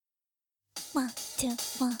1, 2,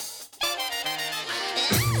 1.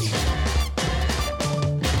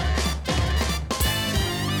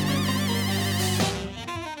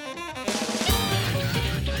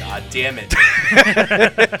 God damn it.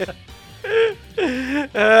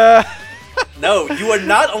 No, you are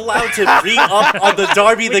not allowed to re-up on the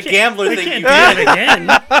Darby the Gambler thing. Can't do it again.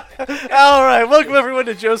 All right, welcome everyone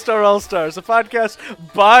to Joestar All Stars, a podcast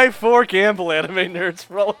by for Gamble anime nerds,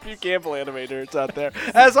 for all of you Gamble anime nerds out there.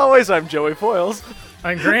 As always, I'm Joey Foyles,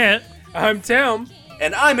 I'm Grant. I'm Tim.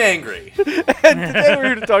 And I'm angry. and today we're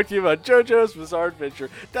here to talk to you about JoJo's Bizarre Adventure,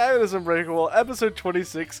 Diamond is Unbreakable, episode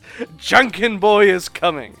 26, Junkin Boy is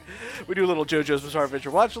Coming. We do a little JoJo's Bizarre Adventure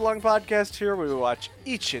watch-along podcast here, where we watch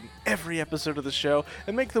each and every episode of the show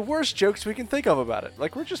and make the worst jokes we can think of about it.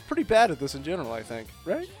 Like, we're just pretty bad at this in general, I think,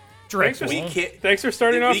 right? Thanks for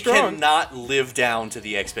starting off strong. We cannot live down to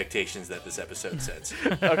the expectations that this episode sets.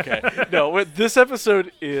 Okay. No, this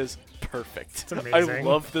episode is perfect. It's amazing. I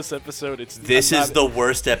love this episode. This is the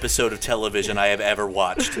worst episode of television I have ever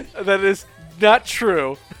watched. That is not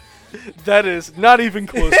true. That is not even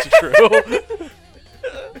close to true.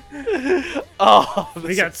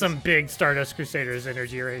 We got some big Stardust Crusaders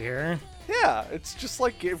energy right here. Yeah, it's just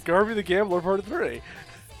like Garby the Gambler Part 3.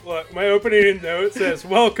 Look, my opening note says,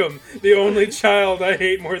 "Welcome, the only child I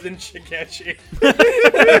hate more than Shigeshi."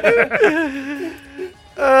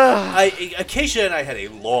 Acacia and I had a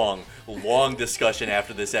long discussion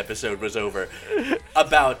after this episode was over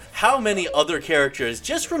about how many other characters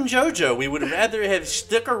just from JoJo we would rather have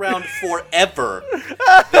stuck around forever.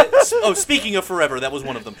 Speaking of forever, that was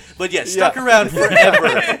one of them. But yeah, stuck around forever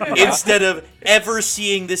instead of ever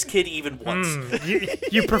seeing this kid even once.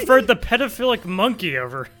 You preferred the pedophilic monkey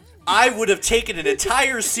over. I would have taken an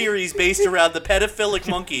entire series based around the pedophilic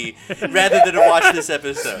monkey rather than to watch this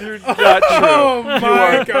episode. Not true. Oh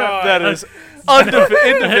my god. That is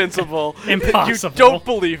indefensible. Impossible. You don't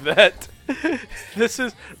believe that.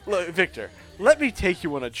 Look, Victor, let me take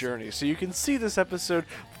you on a journey so you can see this episode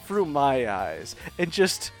through my eyes and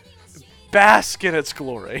just bask in its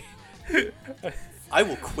glory. I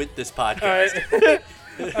will quit this podcast.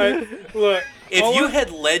 Look. If you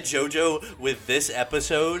had led JoJo with this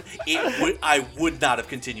episode, I would not have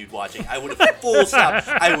continued watching. I would have full stop.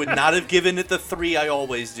 I would not have given it the 3 I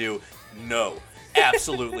always do. No,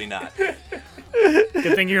 absolutely not.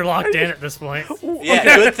 Good thing you're locked in at this point.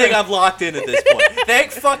 Yeah, good thing I'm locked in at this point.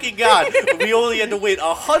 Thank fucking God. We only had to wait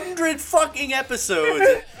 100 fucking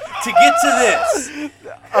episodes to get to this.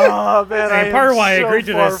 Oh, man, And part of why I agreed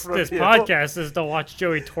to this you. podcast is to watch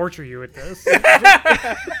Joey torture you with this.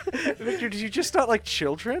 Victor, did you just not like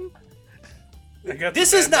children?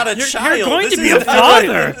 This is not a child. You're going This to be is a not-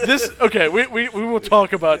 father. Okay, we will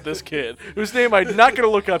talk about this kid, whose name I'm not going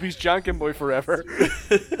to look up. He's Junkin Boy forever.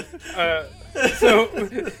 So,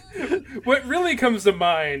 what really comes to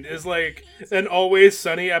mind is like an Always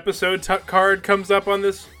Sunny episode card comes up on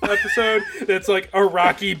this episode. That's like a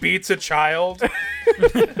Rocky beats a child.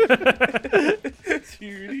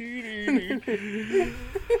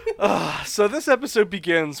 So this episode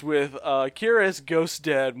begins with Kira's ghost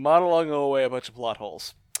dad monologuing away a bunch of plot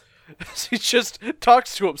holes. He just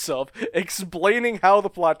talks to himself, explaining how the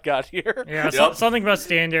plot got here. Yeah, something about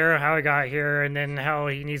Stand Arrow, how he got here, and then how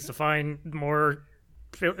he needs to find more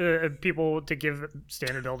people to give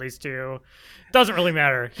stand abilities to. Doesn't really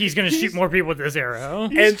matter. He's going to shoot more people with this arrow.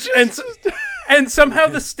 And somehow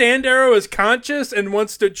the stand arrow is conscious and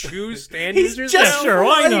wants to choose stand He's users. just Sure,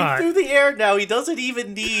 why flying not? through the air now. He doesn't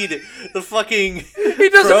even need the fucking He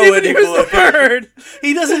doesn't crow even use anymore. the bird.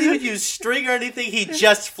 He doesn't even use string or anything. He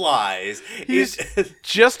just flies. He's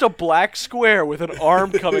just a black square with an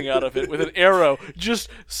arm coming out of it, with an arrow just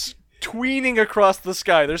tweening across the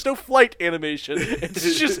sky. There's no flight animation.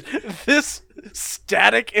 It's just this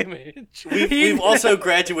static image. We've also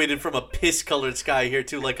graduated from a piss-colored sky here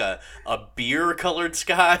to like a beer-colored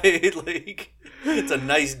sky. Like it's a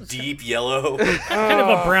nice deep yellow. Kind of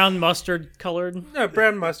a brown mustard colored. No,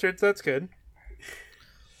 brown mustards, that's good.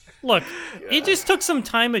 Look, it just took some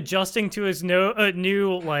time adjusting to his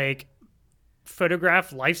new like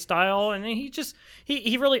photograph lifestyle, and he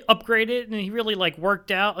really upgraded, and he really like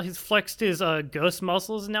worked out. He's flexed his ghost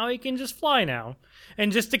muscles, and now he can just fly now,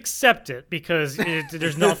 and just accept it because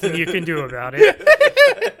there's nothing you can do about it.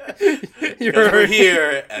 We're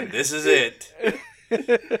here, and this is it.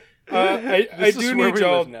 This is where we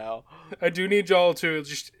live now. I do need y'all to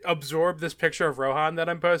just absorb this picture of Rohan that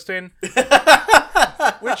I'm posting.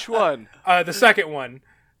 Which one? The second one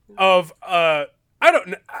of I don't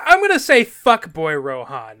know. I'm gonna say fuckboy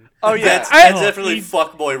Rohan. Oh yeah, That's I- definitely he-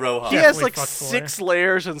 fuckboy Rohan. he has definitely like fuckboy. 6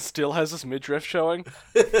 layers and still has his midriff showing.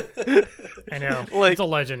 I know. Like- It's a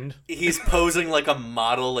legend. He's posing like a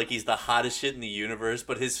model, like he's the hottest shit in the universe,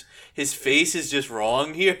 but his face is just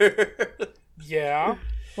wrong here. Yeah.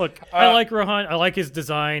 Look, I like Rohan. I like his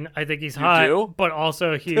design. I think he's hot, do? but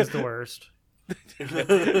also he's the worst.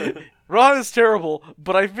 Rohan is terrible,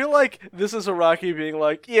 but I feel like this is Araki being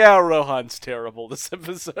like, yeah, Rohan's terrible this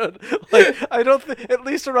episode. Like, I don't think, at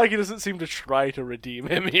least Araki doesn't seem to try to redeem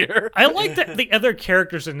him here. I like that the other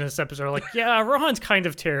characters in this episode are like, yeah, Rohan's kind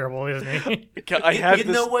of terrible, isn't he? I have You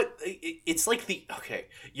this, know what? It's like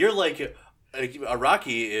you're like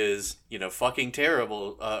Araki is, fucking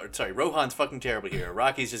terrible. Sorry, Rohan's fucking terrible here.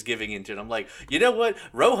 Araki's just giving into it. I'm like, you know what?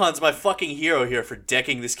 Rohan's my fucking hero here for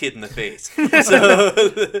decking this kid in the face. So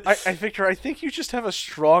Victor, I think you just have a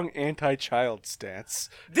strong anti-child stance.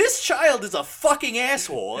 this child is a fucking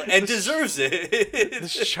asshole and deserves it.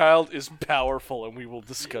 This child is powerful, and we will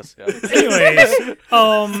discuss him. Anyways,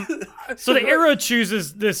 so the arrow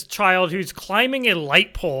chooses this child who's climbing a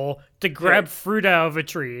light pole to grab fruit out of a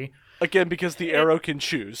tree. Again, because the arrow can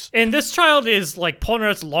choose. And this child is like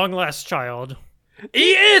Polnareff's long lost child.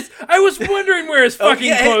 He is! I was wondering where his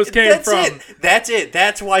fucking clothes came that's from. That's it.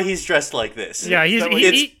 That's why he's dressed like this. Yeah,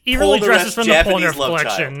 It's he really dresses Polnareff's from the Japanese Polnareff love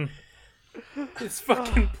collection. His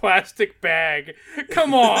fucking plastic bag.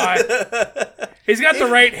 Come on. He's got the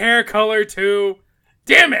right hair color, too.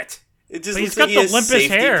 Damn it! It just But he's looks like got he the has limpest safety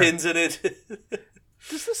hair. pins in it.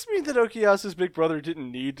 Does this mean that Okuyasu's big brother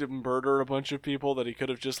didn't need to murder a bunch of people, that he could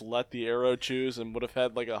have just let the arrow choose and would have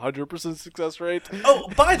had like 100% success rate? Oh,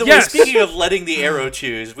 by the Yes. way, speaking of letting the arrow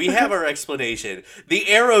choose, we have our explanation. The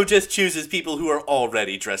arrow just chooses people who are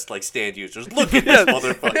already dressed like stand users. Look at this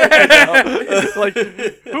motherfucker. Like,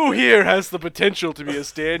 who here has the potential to be a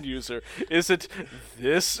stand user? Is it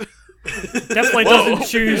this? Definitely doesn't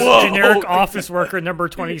choose generic office worker number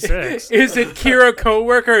 26. Is it Kira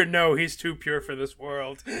coworker? No, he's too pure for this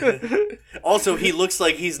world. Also, he looks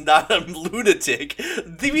like he's not a lunatic.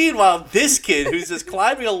 Meanwhile, this kid who's just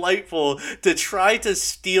climbing a light pole to try to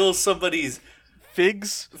steal somebody's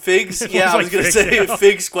Figs? figs. Yeah, I was like gonna figs, say yeah.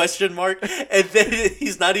 figs question mark, and then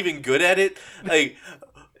he's not even good at it. Like,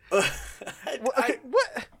 Well, okay,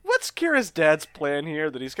 what's Kira's dad's plan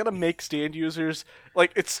here? That he's gonna make stand users?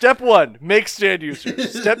 Like, it's step 1, make stand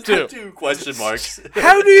users. Step 2, 2 question marks.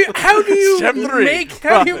 How do you Step 3, make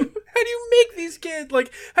how do you make these kids,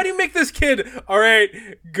 like, how do you make this kid, all right,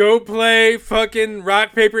 go play fucking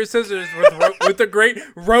rock paper scissors with the great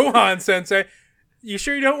Rohan sensei? You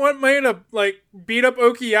sure you don't want me to like beat up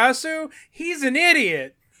Okuyasu? He's an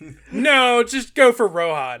idiot. No, just go for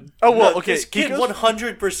Rohan. Oh well, No, okay. this he kid goes-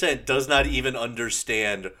 100% does not even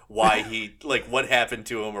understand why he what happened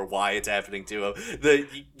to him or why it's happening to him. The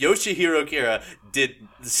Yoshihiro Kira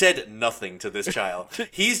said nothing to this child.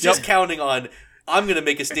 He's just counting on, I'm gonna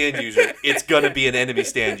make a stand user. It's gonna be an enemy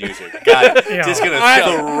stand user. Got it. Yeah. Just gonna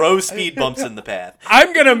throw speed bumps in the path.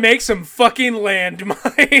 I'm gonna make some fucking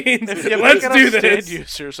landmines. Yeah, but Let's you gotta do have this. Stand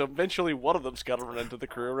users, so eventually one of them's got to run into the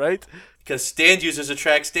crew, right? Because stand users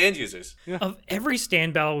attract stand users. Of every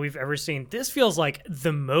stand battle we've ever seen, this feels like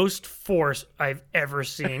the most force I've ever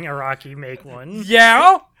seen Araki make one.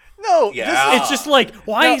 Yeah. No, Yeah. It's just like,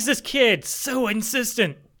 why is this kid so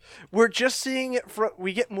insistent? we're just seeing it from.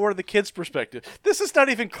 We get more of the kid's perspective. This is not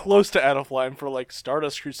even close to out of line for like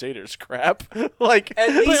Stardust Crusaders crap. Like, At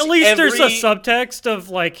But at least there's a every- subtext of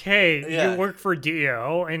like, hey, Yeah. you work for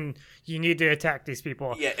Dio and you need to attack these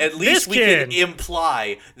people. Yeah, at least This we kid- can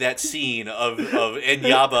imply that scene of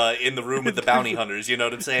Enyaba in the room with the bounty hunters. You know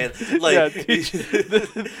what I'm saying? Like,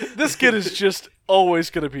 this kid is just always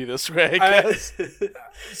gonna be this way, I guess.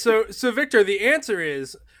 So Victor, the answer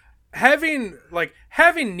is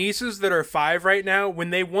having nieces that are 5 right now. When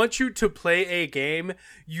they want you to play a game,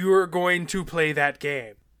 you're going to play that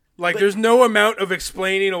game. Like, there's no amount of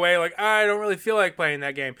explaining away. Like, I don't really feel like playing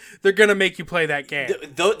that game. They're gonna make you play that game.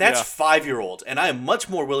 That's Yeah. 5-year-old, and I am much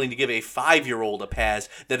more willing to give a 5-year-old a pass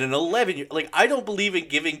than an 11-year. Like, I don't believe in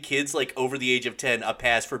giving kids like over the age of 10 a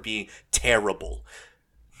pass for being terrible.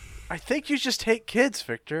 I think you just hate kids,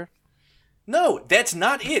 Victor. No, that's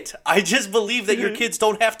not it. I just believe that your kids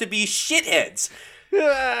don't have to be shitheads.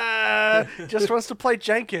 Just wants to play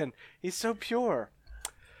Jenkin. He's so pure.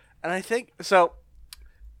 And I think so.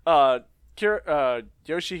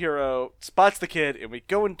 Yoshihiro spots the kid, and we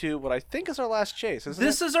go into what I think is our last chase. Isn't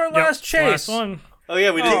This it? is our Yep, last it's the chase. Last one. Oh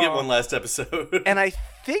yeah, we did get Aw. one last episode. And I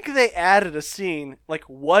think they added a scene, like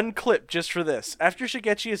one clip just for this. After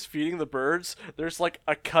Shigechi is feeding the birds, there's like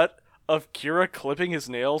a cut of Kira clipping his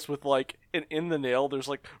nails with like, and in the nail there's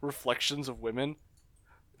like reflections of women.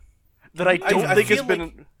 that I don't I think has feel been.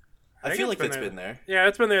 like- I feel like it's been there. Yeah,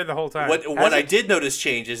 it's been there the whole time. What I did notice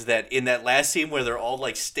change is that in that last scene where they're all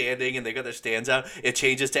like standing and they got their stands out, it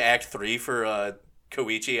changes to Act 3 for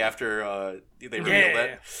Koichi after they reveal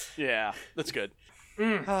that. Yeah, that's good.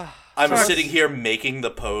 I'm sitting here making the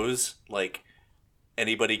pose like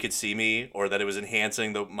anybody could see me, or that it was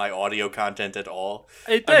enhancing my audio content at all.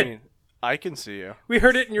 It did. I mean, I can see you. We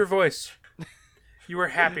heard it in your voice. You were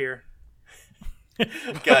happier.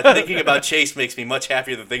 God, thinking about Chase makes me much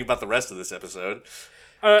happier than thinking about the rest of this episode.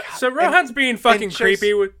 So Rohan's being fucking Chase-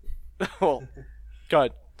 creepy with. Well, go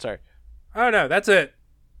ahead. Sorry. Oh no, that's it.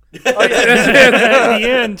 At the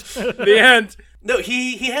end. The end. No,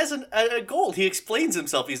 he has a goal. He explains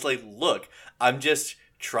himself. He's like, look, I'm just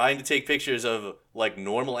trying to take pictures of like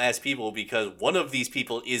normal ass people because one of these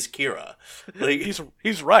people is Kira. Like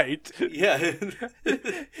He's right. yeah.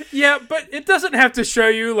 Yeah, but it doesn't have to show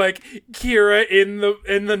you like Kira in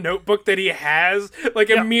the notebook that he has. Like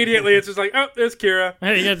immediately, it's just like, oh, there's Kira.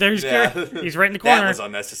 Hey, yeah, there's Yeah. Kira. He's right in the That corner. was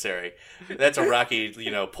unnecessary. That's a Rocky,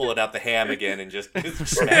 pulling out the ham again and just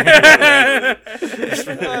smacking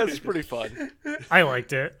it. That's pretty fun. I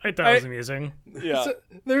liked it. I thought it was amusing. Yeah. So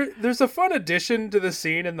there's a fun addition to the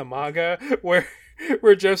scene in the manga where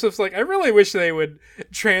Joseph's like, I really wish they would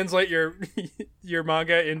translate your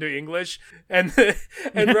manga into English, and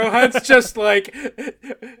Rohan's just like,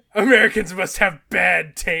 Americans must have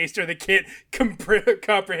bad taste, or they can't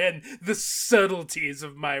comprehend the subtleties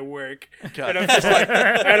of my work. God. And I'm just like,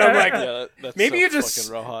 Yeah, that's maybe so you just-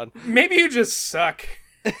 fucking Rohan. maybe you just suck.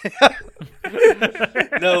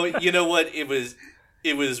 No, you know what? It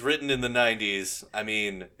was written in the 90s. I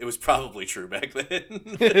mean, it was probably true back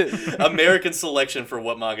then. American selection for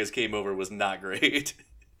what mangas came over was not great.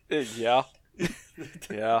 Yeah.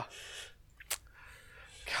 Yeah.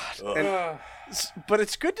 But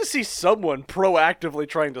it's good to see someone proactively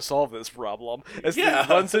trying to solve this problem as Yeah.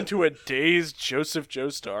 he runs into a dazed Joseph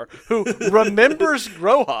Joestar who remembers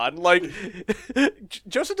Rohan. Like,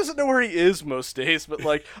 Joseph doesn't know where he is most days, but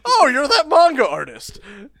like, oh, you're that manga artist.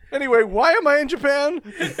 Anyway, why am I in Japan?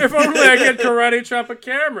 If only I could karate chop a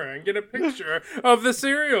camera and get a picture of the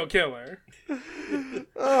serial killer. If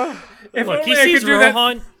Look, only he I sees could do that.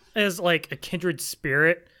 Rohan as like a kindred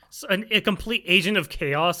spirit, a complete agent of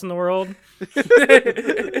chaos in the world. I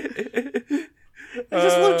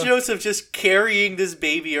just love Joseph just carrying this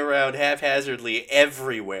baby around haphazardly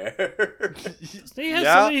everywhere. He has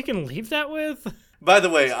Yeah. somebody he can leave that with. By the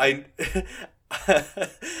way,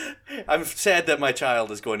 I'm sad that my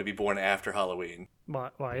child is going to be born after Halloween Why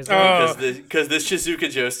is that? because this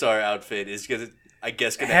Shizuka Joestar outfit is gonna. I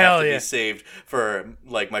guess gonna Hell have to yeah. be saved for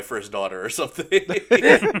like my first daughter or something.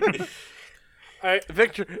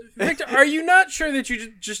 Victor. Victor, are you not sure that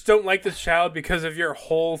you just don't like this child because of your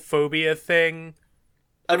whole phobia thing?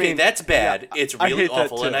 Okay, that's bad. It's I really hate that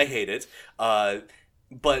awful, too. and I hate it.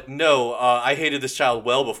 But no, I hated this child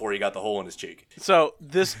well before he got the hole in his cheek. So,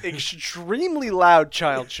 this extremely loud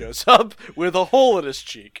child shows up with a hole in his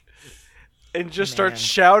cheek and just starts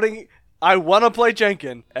shouting, I want to play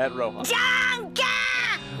Jenkin at Rohan.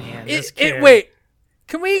 Man, this kid. Wait,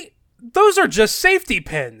 can we? Those are just safety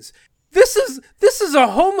pins. This is a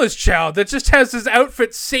homeless child that just has his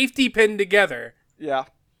outfit safety pinned together. Yeah,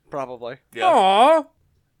 probably. Yeah. Aw,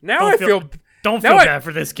 now I feel Don't now feel I- bad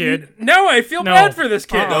for this kid. now I feel No. bad for this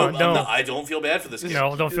kid. Uh-uh. No, no. I don't feel bad for this kid.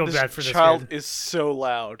 No, don't feel This bad for this child kid. is so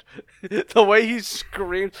loud. The way he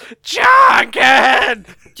screams, Jenkin!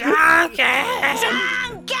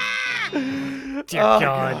 Dear Oh,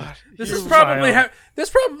 God. This You is probably child.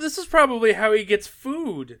 how this is probably how he gets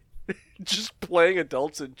food. Just playing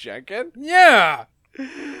adults in Jenkin? Yeah,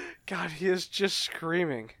 God, he is just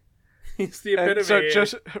screaming. he's the epitome. And so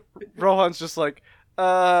just Rohan's just like,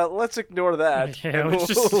 let's ignore that. Yeah, And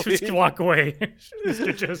let's we'll just leave. walk away, Mr.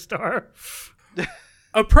 Joestar.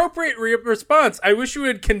 Appropriate response. I wish you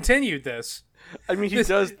had continued this. I mean, he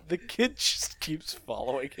does. The kid just keeps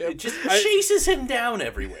following him. It just chases him down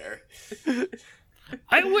everywhere.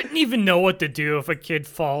 I wouldn't even know what to do if a kid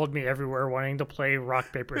followed me everywhere wanting to play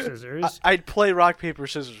rock, paper, scissors. I'd play rock, paper,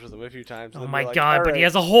 scissors with him a few times. Oh my God, but he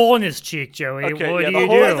has a hole in his cheek, Joey. Okay, what yeah, do the you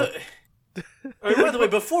hole- do? By the way,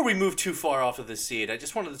 before we move too far off of this scene, I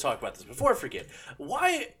just wanted to talk about this before I forget.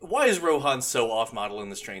 Why is Rohan so off model in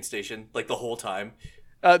this train station like the whole time?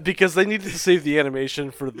 Because they needed to save the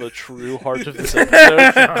animation for the true heart of this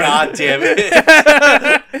episode. God damn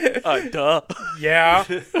it! Duh. Yeah,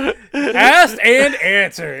 asked and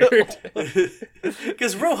answered.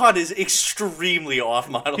 Because Rohan is extremely off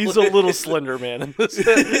model. He's a little slender man in this.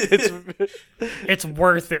 It's, It's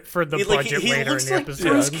worth it for the He budget he later in looks the like episode.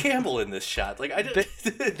 Bruce Campbell in this shot. Like I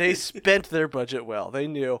just, they spent their budget well. They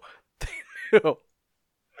knew too.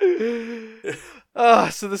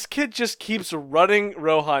 So this kid just keeps running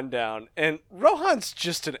Rohan down, and Rohan's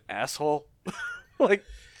just an asshole. Like,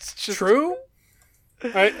 it's just True.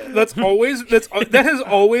 That has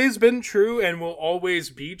always been true and will always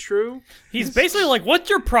be true. He's basically like, "What's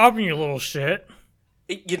your problem, you little shit?"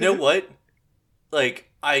 You know what? Like,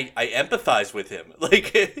 I empathize with him.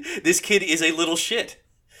 Like, this kid is a little shit.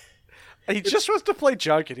 He just wants to play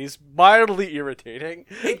Junkin. He's mildly irritating.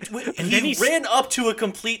 He ran up to a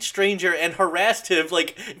complete stranger and harassed him,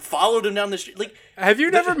 like, followed him down the street. Like, Have you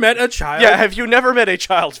never met a child? Yeah, have you never met a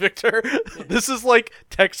child, Victor? This is like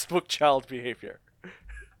textbook child behavior.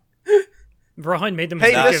 Rohan made the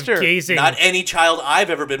Hey, mistake mister. of gazing. not any child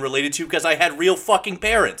I've ever been related to because I had real fucking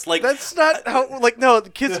parents. Like, That's not how, like, no,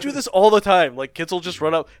 the kids do this all the time. Like, kids will just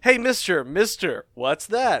run up, hey, mister, what's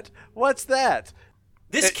that? What's that?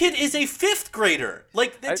 this kid is a 5th grader.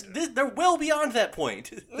 Like, they're well beyond that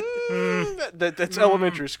point. That's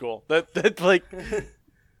elementary school. That like,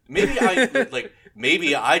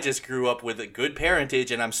 Maybe I just grew up with a good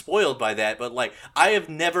parentage and I'm spoiled by that, but, like, I have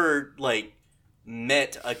never, like,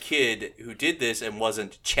 met a kid who did this and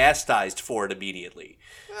wasn't chastised for it immediately.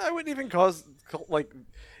 I wouldn't even like,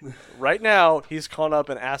 right now, he's gone up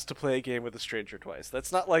and asked to play a game with a stranger twice.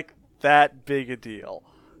 That's not, like, that big a deal.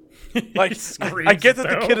 Like, I get that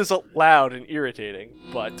the kid is loud and irritating,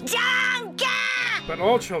 but... But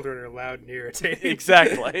all children are loud and irritating.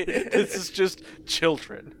 Exactly. This is just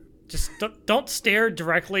children. Just don't stare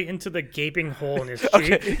directly into the gaping hole in his cheek.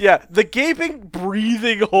 Okay, yeah, the gaping,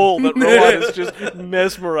 breathing hole that Rohan is just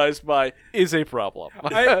mesmerized by is a problem.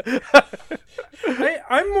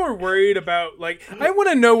 I'm more worried about, like, I want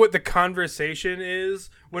to know what the conversation is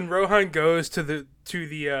when Rohan goes to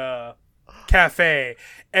the cafe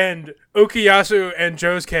and Okuyasu and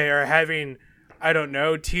Josuke are having, I don't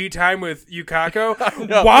know, tea time with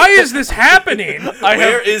Yukako. Why is this happening?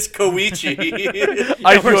 Where is Koichi?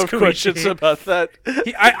 I do where's have questions Koichi? about that.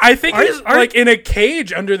 I think he's like in a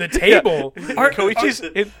cage under the table. Koichi's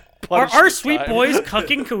in Are punishment our sweet time. boys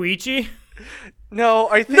cucking Koichi? No,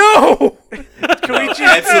 I think No!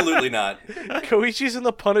 Absolutely not. Koichi's in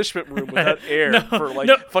the punishment room without air for, like,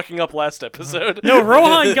 fucking up last episode. No,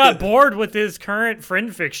 Rohan got bored with his current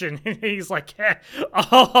friend fiction, and he's like,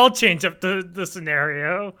 I'll change up the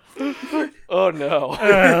scenario. Oh, no.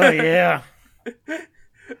 Oh, yeah.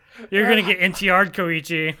 You're gonna get NTR'd,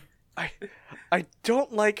 Koichi. I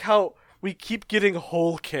don't like how we keep getting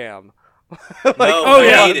whole cam. No, oh, I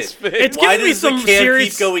yeah. hate it. It's Why giving me does the some cam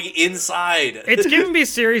serious... keep going inside? It's giving me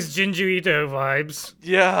serious Jinju Ito vibes.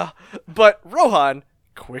 Yeah, but Rohan,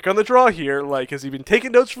 quick on the draw here. Like, has he been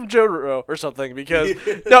taking notes from Jotaro or something? Because,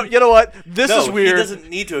 no, you know what? This is weird. He doesn't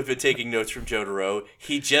need to have been taking notes from Jotaro.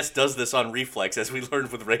 He just does this on reflex, as we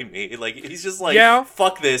learned with Reimi. Like, he's just like, Yeah.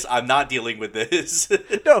 fuck this, I'm not dealing with this.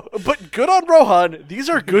 No, but good on Rohan. These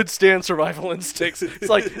are good stand survival instincts. It's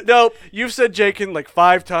like, nope, you've said Jaken like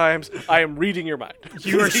 5 times. I am reading your mind.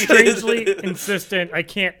 You are strangely insistent. I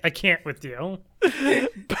can't with you.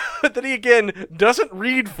 But then he again doesn't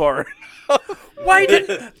read far enough. Why did...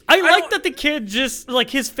 I like that the kid just, like,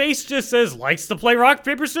 his face just says, likes to play rock,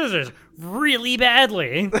 paper, scissors really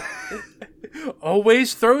badly.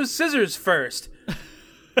 Always throws scissors first.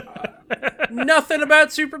 Nothing about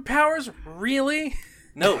superpowers, really?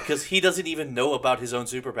 No, because he doesn't even know about his own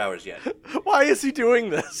superpowers yet. Why is he doing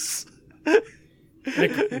this?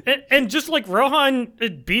 and just like Rohan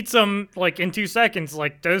it beats him, like, in 2 seconds,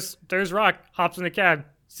 like, there's rock, hops in the cab.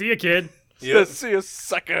 See ya, kid. Yep. See a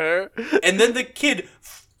sucker. And then the kid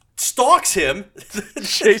stalks him,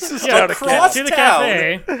 Chases Yeah, down a across to the town,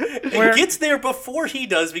 cafe. and Where gets there before he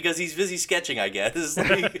does because he's busy sketching, I guess.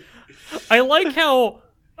 Like, I like how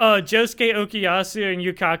Josuke Okuyasu and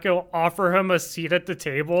Yukako offer him a seat at the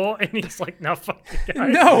table, and he's like, no, fuck you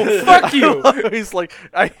guys. No, fuck you. He's like,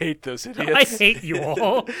 I hate those idiots. I hate you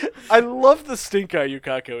all. I love the stink eye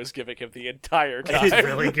Yukako is giving him the entire time. It's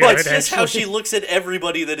really good, that's just how actually. she looks at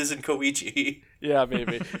everybody that isn't Koichi. Yeah,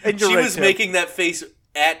 maybe. And you're She right, was Tim. making that face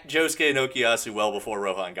at Josuke and Okuyasu well before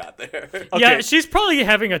Rohan got there. Yeah, Okay. she's probably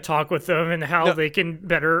having a talk with them and how they can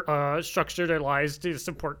better structure their lives to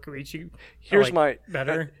support Koichi. Here's my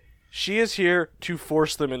better. She is here to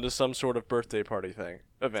force them into some sort of birthday party event.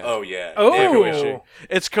 Oh, yeah. Oh. Yeah, Koichi.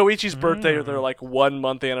 It's Koichi's birthday or their like 1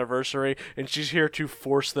 month anniversary, and she's here to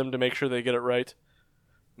force them to make sure they get it right.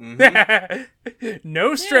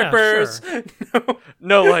 No strippers. sure. No.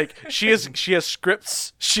 No, like she has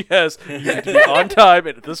scripts. She has you need to be on time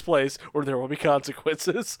and at this place, or there will be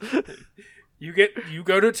consequences. You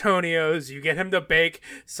go to Tonio's, you get him to bake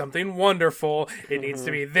something wonderful. It needs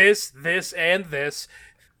to be this, and this.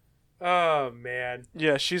 Oh man.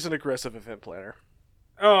 Yeah, she's an aggressive event planner.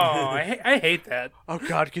 Oh, I hate that. Oh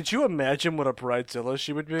god, could you imagine what a bridezilla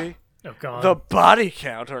she would be? Oh god. The body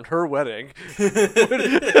count on her wedding.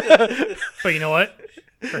 But you know what?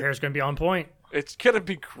 Her hair's gonna be on point. It's gonna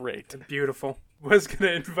be great. Beautiful. Was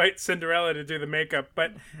gonna invite Cinderella to do the makeup,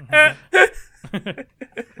 but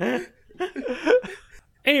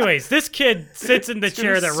Anyways, this kid sits in the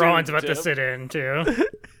chair that soon, Rohan's about to Tim. sit in too.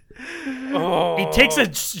 oh, He takes a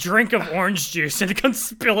drink of orange juice and it comes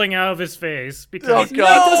spilling out of his face Oh because It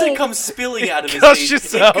god. doesn't come spilling out of his Gush face.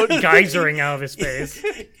 just out. geysering out of his face.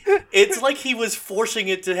 It's like he was forcing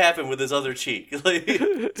it to happen with his other cheek. Like,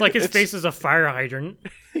 It's like his face is a fire hydrant.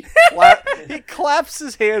 He claps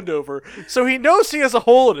his hand over, so he knows he has a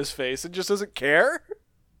hole in his face and just doesn't care.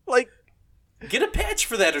 Like, get a patch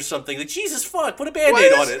for that or something. Like, Jesus fuck, put a why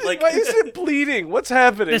band-aid is, on it. Like, why is it bleeding? What's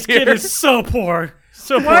happening This here? kid is so poor.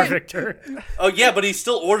 So poor, Victor. oh yeah, but he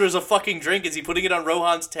still orders a fucking drink. Is he putting it on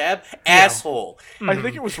Rohan's tab? Asshole. I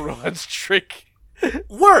think it was Rohan's trick.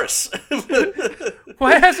 Worse.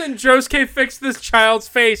 why hasn't Josuke fixed this child's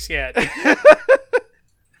face yet?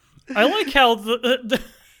 I like how Josuke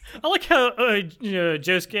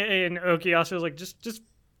and Okuyasu was like, just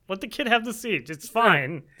let the kid have the seat. It's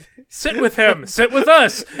fine. Sit with him. Sit with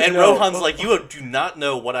us. And Rohan's like, you do not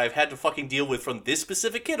know what I've had to fucking deal with from this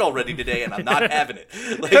specific kid already today, and I'm not having it.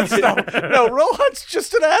 Like, No, Rohan's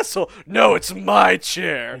just an asshole. No, it's my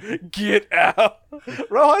chair. Get out.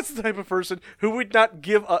 Rohan's the type of person who would not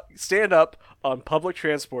stand up on public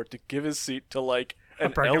transport to give his seat to like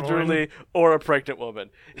an pregnant elderly woman. or a pregnant woman.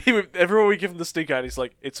 Everyone would give him the stink eye, and he's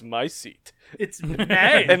like, "It's my seat." It's mine.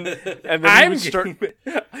 And then he I'm would start.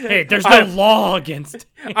 Hey, there's no law against it.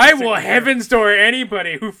 I will heaven's door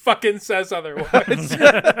anybody who fucking says otherwise.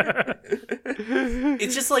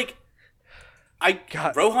 it's just like,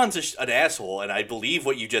 Rohan's an asshole, and I believe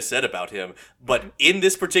what you just said about him, but in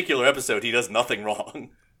this particular episode, he does nothing wrong.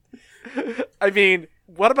 I mean,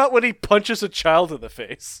 what about when he punches a child in the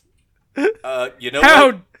face? You know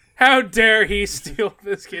what? How dare he steal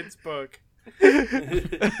this kid's book?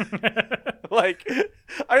 Like,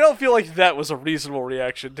 I don't feel like that was a reasonable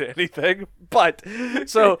reaction to anything. But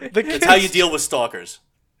so the It's how you deal with stalkers.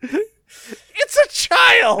 It's a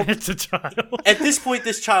child. It's a child. At this point,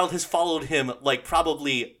 this child has followed him, like,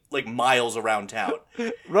 probably, like, miles around town.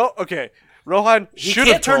 Okay, Rohan He should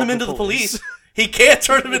can't have turn called him into the police. He can't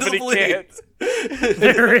turn him into But the he police. can't.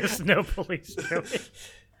 There is no police. Joey.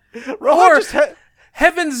 Rohan Or- just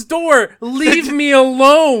Heaven's door, leave me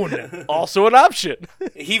alone. also an option.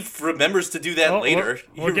 He remembers to do that Oh, later.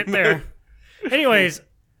 We'll get there. Anyways,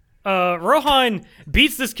 Rohan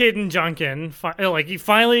beats this kid in Junkin. Like he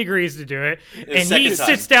finally agrees to do it, and second he time.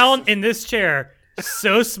 sits down in this chair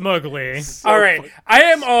so smugly. All right, I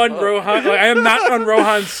am on Rohan. Like, I am not on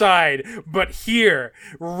Rohan's side, but here,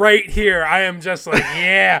 right here, I am just like,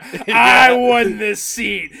 yeah, I won this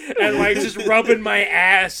seat, and like just rubbing my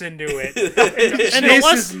ass into it. And This the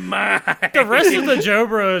is mine. rest of the Joe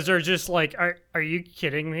Bros are just like, are you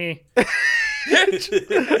kidding me?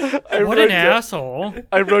 What an asshole!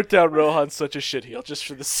 I wrote down Rohan's such a shitheel just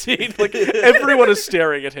for the scene. Like, everyone is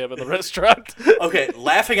staring at him in the restaurant. Okay,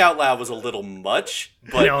 laughing out loud was a little much,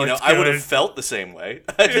 but, No, you know, it's I would good. have felt the same way.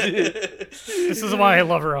 This is why I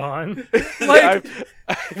love Rohan. Like,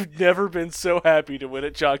 I've never been so happy to win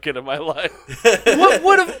at Jonkin in my life.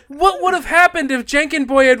 what would have happened if Jenkin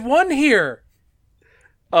Boy had won here?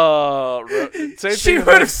 Same He thing.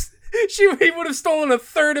 would have stolen a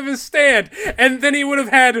third of his stand, and then he would have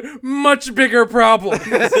had much bigger problems.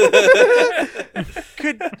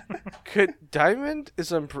 Could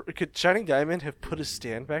Shining Diamond have put his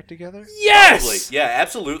stand back together? Yes. Probably. Yeah,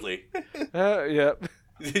 absolutely. Yeah.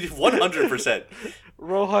 100%.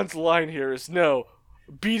 Rohan's line here is no.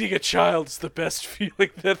 Beating a child is the best feeling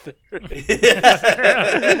that there is.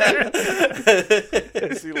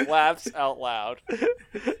 As he laughs out loud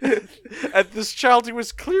at this child who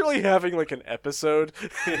was clearly having like an episode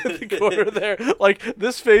in the corner there. Like,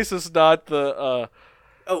 this face is not the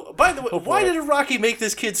Oh, by the way, why did Rocky make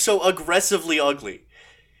this kid so aggressively ugly?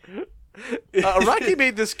 Rocky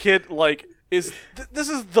made this kid like this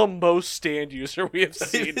is the most stand user we have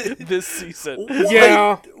seen this season.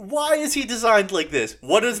 Yeah. Why is he designed like this?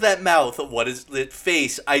 What is that mouth? What is that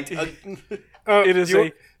face? It is do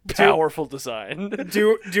you- a powerful design.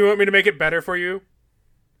 Do you want me to make it better for you?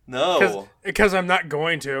 No. Because I'm not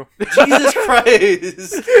going to. Jesus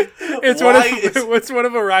Christ. It's one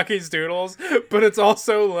of Rocky's doodles, but it's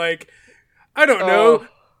also like, I don't know,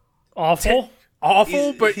 Awful.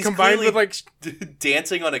 awful, but He's combined clearly with like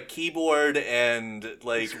dancing on a keyboard and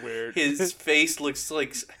like weird. his face looks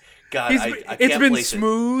like God. he's, I it's can't been place it.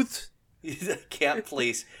 smoothed. He can't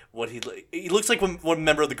place what he looks like one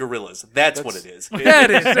member of the Gorillas. That's what it is.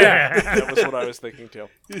 That is that. That was what I was thinking too.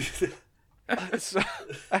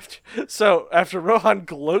 So after Rohan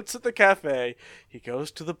gloats at the cafe, he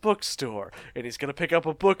goes to the bookstore and he's gonna pick up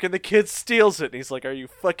a book and the kid steals it and he's like, "Are you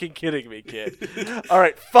fucking kidding me, kid?" All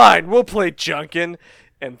right, fine, we'll play Junkin,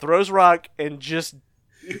 and throws rock and just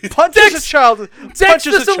punches a child.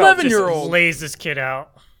 Punches this a child. 11-year-old. Lays this kid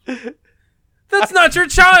out. That's not your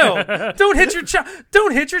child. Don't hit your child.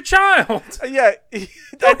 Don't hit your child. Yeah, don't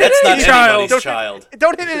hit That's not any child. anybody's child.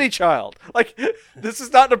 Don't hit any child. Like, this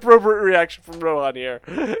is not an appropriate reaction from Rohan here.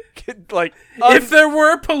 Like, If there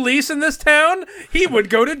were police in this town, he would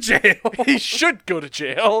go to jail. he should go to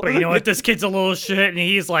jail. But you know what? This kid's a little shit, and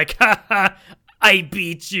he's like, "Ha ha! I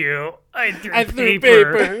beat you. I threw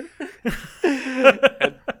paper."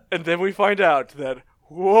 And then we find out that,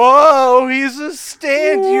 whoa, he's a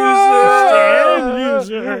stand user.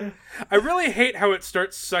 I really hate how it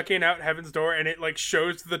starts sucking out Heaven's Door and it like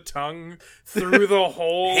shows the tongue through the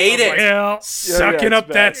hole. Hate of, it. like, Yeah, sucking it's up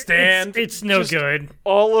bad. that stand. it's no good.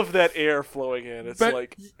 All of that air flowing in. It's but,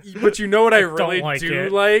 like, but you know what I really like do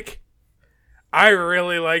it. like? I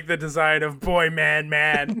really like the design of Boy Man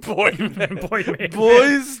Man. boy, Boy, man.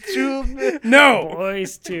 boys to men. No!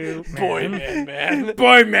 Boys too. Boy, man.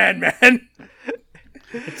 Boy Man Man.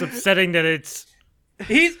 It's upsetting that it's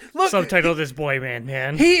He's look subtitled as Boy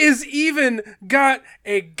Man. he is even got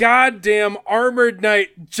a goddamn armored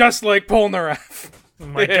knight just like Polnareff. Oh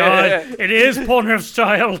my god, it is Polnareff's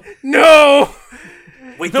child. No!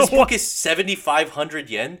 Wait, this book is 7,500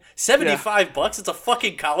 yen? 75 bucks? It's a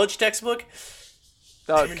fucking college textbook?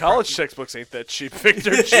 College textbooks ain't that cheap, Victor.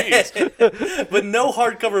 Jeez. But no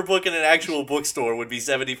hardcover book in an actual bookstore would be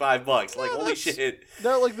 75 bucks. Like, holy shit.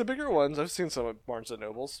 No, like the bigger ones. I've seen some at Barnes &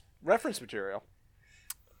 Noble's. Reference material.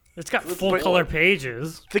 It's got full color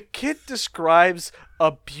pages. The kid describes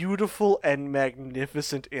a beautiful and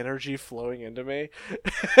magnificent energy flowing into me.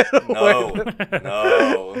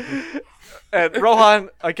 No. And Rohan,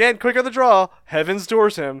 again, quick on the draw, Heavens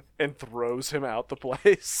doors him and throws him out the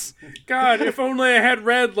place. God, if only I had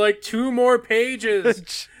read like 2 more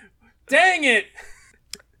pages. Dang it!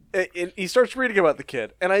 And he starts reading about the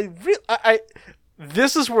kid, and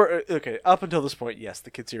this is where, okay, up until this point, yes,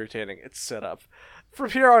 the kid's irritating. It's set up. From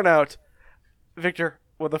here on out, Victor,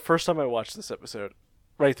 the first time I watched this episode,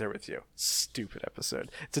 right there with you. Stupid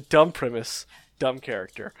episode. It's a dumb premise, dumb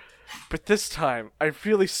character. But this time, I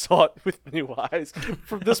really saw it with new eyes.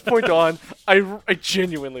 From this point on, I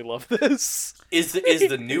genuinely love this. Is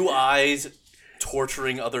the new eyes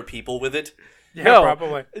torturing other people with it? Yeah, No,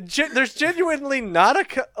 probably. There's genuinely not a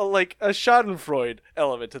Schadenfreude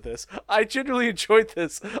element to this. I genuinely enjoyed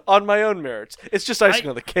this on my own merits. It's just icing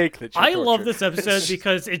on the cake that you I love tortured. this episode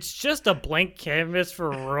because it's just a blank canvas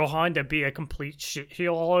for Rohan to be a complete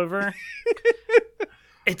shitheel all over.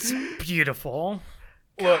 It's beautiful.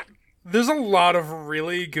 Look, there's a lot of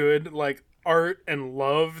really good like art and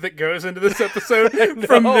love that goes into this episode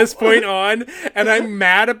from this point on, and I'm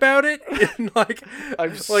mad about it. And like,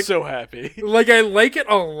 I'm so happy. like I like it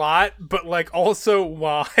a lot, but like also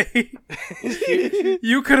why?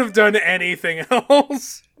 You could have done anything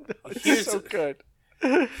else. Here's, So good.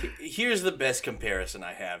 here's the best comparison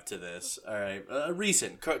I have to this. All right, a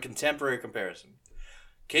recent contemporary comparison.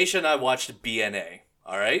 Keisha and I watched BNA.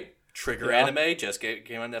 All right, Trigger Anime just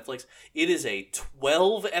came on Netflix. It is a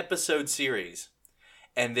 12-episode series,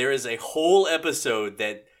 and there is a whole episode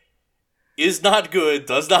that is not good,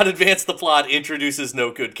 does not advance the plot, introduces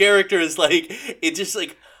no good characters. Like, it just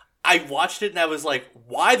like, I watched it and I was like,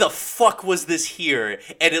 why the fuck was this here?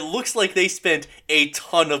 And it looks like they spent a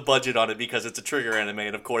ton of budget on it because it's a Trigger anime,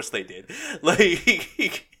 and of course they did.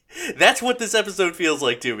 Like, that's what this episode feels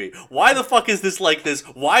like to me. Why the fuck is this like this?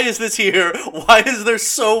 Why is this here? Why is there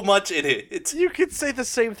so much in it? You could say the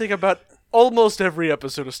same thing about almost every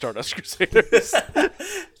episode of Stardust Crusaders.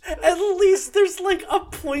 At least there's like a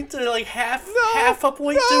point to like half a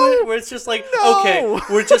point to it where it's just like, No. okay,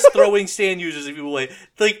 we're just throwing stand users in people's way.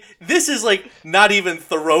 Like, this is like not even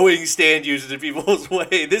throwing stand users in people's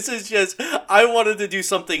way. This is just, I wanted to do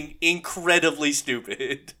something incredibly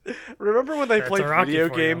stupid. Remember when they played a Rocky video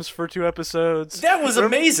for you. games for 2 episodes? That was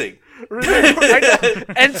amazing. I know.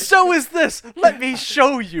 And so is this. Let me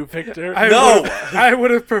show you, Victor. I would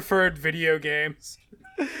have preferred video games.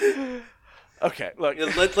 Okay, look.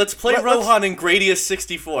 Let's play Rohan and Gradius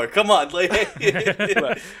 64. Come on. Like,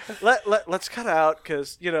 Let's cut out,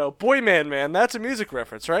 because, Boy Man, that's a music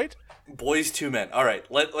reference, right? Boys to Men. All right,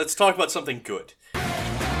 let's talk about something good.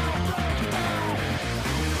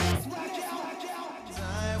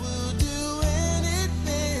 I will do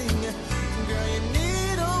anything, girl, you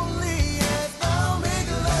need only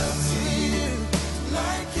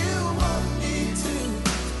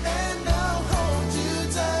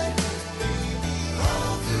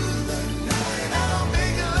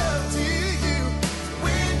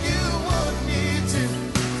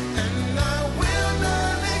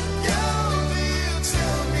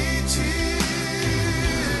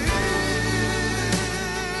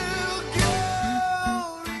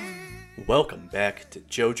Welcome back to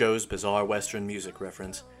JoJo's Bizarre Western Music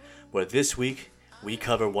Reference, where this week we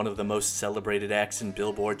cover one of the most celebrated acts in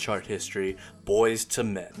Billboard chart history, Boyz II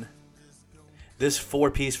Men. This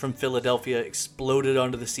four-piece from Philadelphia exploded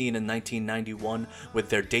onto the scene in 1991 with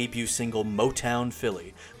their debut single Motown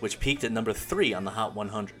Philly, which peaked at number 3 on the Hot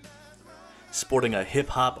 100. Sporting a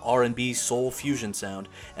hip-hop, R&B, soul fusion sound,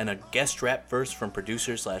 and a guest rap verse from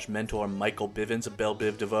producer/mentor Michael Bivins of Belle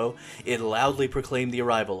Biv DeVoe, it loudly proclaimed the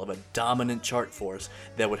arrival of a dominant chart force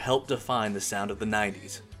that would help define the sound of the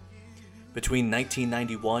 90s. Between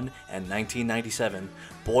 1991 and 1997,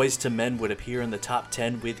 Boyz II Men would appear in the top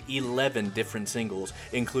 10 with 11 different singles,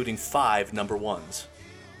 including 5 number ones.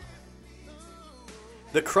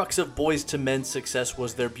 The crux of Boyz II Men's success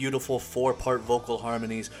was their beautiful 4-part vocal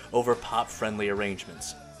harmonies over pop-friendly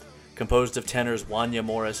arrangements. Composed of tenors Wanya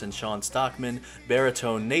Morris and Sean Stockman,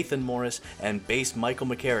 baritone Nathan Morris, and bass Michael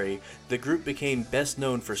McCary, the group became best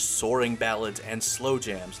known for soaring ballads and slow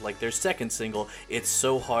jams like their second single, It's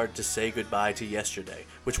So Hard to Say Goodbye to Yesterday,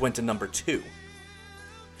 which went to number 2.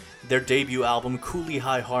 Their debut album, Cooley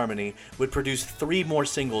High Harmony, would produce 3 more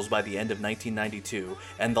singles by the end of 1992,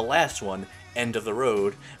 and the last one, End of the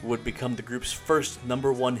Road, would become the group's first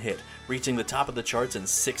number 1 hit, reaching the top of the charts in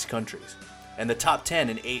 6 countries, and the top 10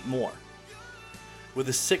 in 8 more. With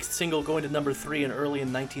the 6th single going to number 3 and early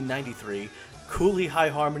in 1993, Cooley High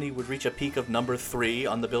Harmony would reach a peak of number 3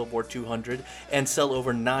 on the Billboard 200 and sell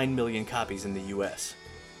over 9 million copies in the US.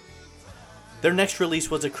 Their next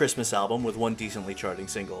release was a Christmas album with 1 decently charting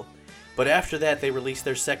single, but after that they released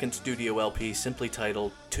their second studio LP simply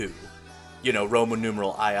titled 2. You know, Roman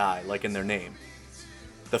numeral II, like in their name.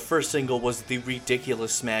 The first single was the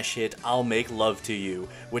ridiculous smash hit I'll Make Love to You,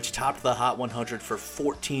 which topped the Hot 100 for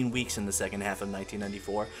 14 weeks in the second half of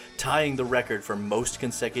 1994, tying the record for most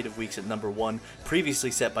consecutive weeks at number 1, previously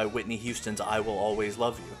set by Whitney Houston's I Will Always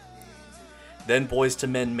Love You. Then Boyz II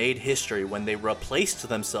Men made history when they replaced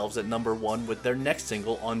themselves at number 1 with their next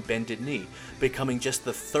single, On Bended Knee, becoming just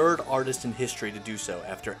the 3rd artist in history to do so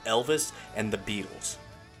after Elvis and the Beatles.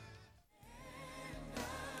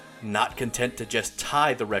 Not content to just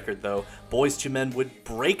tie the record though, Boyz II Men would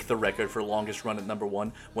break the record for longest run at number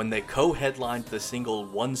 1 when they co-headlined the single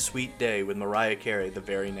One Sweet Day with Mariah Carey the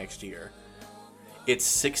very next year. Its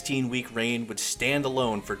 16-week reign would stand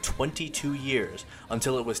alone for 22 years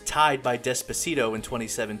until it was tied by Despacito in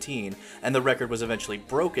 2017, and the record was eventually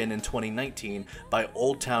broken in 2019 by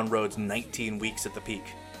Old Town Road's 19 weeks at the peak.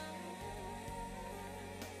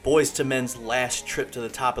 Boyz II Men's last trip to the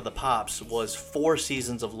top of the pops was 4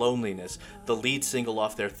 Seasons of Loneliness, the lead single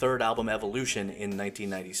off their 3rd album Evolution in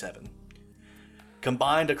 1997.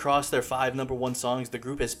 Combined across their 5 number 1 songs, the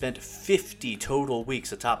group has spent 50 total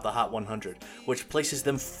weeks atop the Hot 100, which places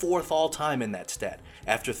them 4th all time in that stat,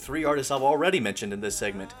 after 3 artists I've already mentioned in this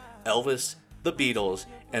segment, Elvis, the Beatles,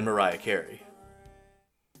 and Mariah Carey.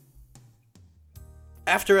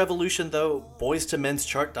 After Evolution though, Boyz II Men's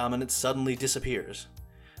chart dominance suddenly disappears.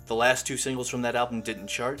 The last 2 singles from that album didn't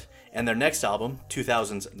chart, and their next album,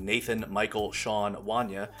 2000's Nathan, Michael, Sean,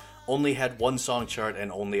 Wanya, only had 1 song chart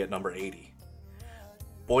and only at number 80.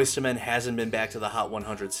 Boyz II Men hasn't been back to the Hot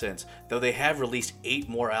 100 since, though they have released 8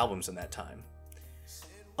 more albums in that time.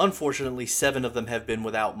 Unfortunately, 7 of them have been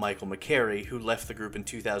without Michael McCary, who left the group in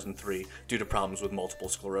 2003 due to problems with multiple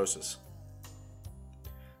sclerosis.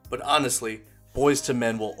 But honestly, Boyz II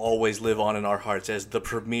Men will always live on in our hearts as the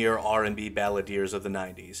premier R&B balladeers of the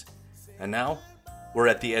 90s. And now, we're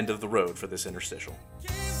at the end of the road for this interstitial.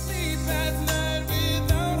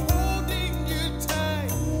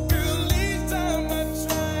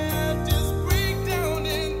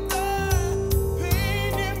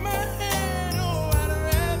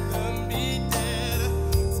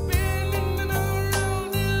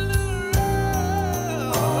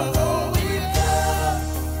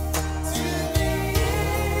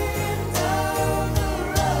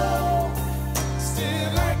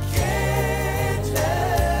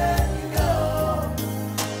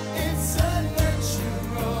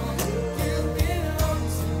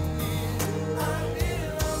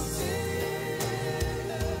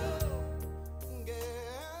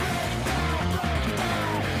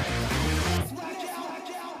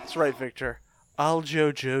 That's right, Victor. I'll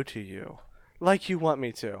JoJo to you, like you want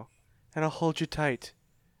me to, and I'll hold you tight.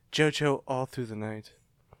 JoJo all through the night.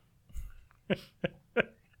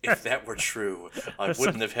 If that were true, I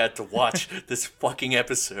wouldn't have had to watch this fucking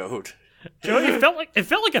episode. Joey, it felt like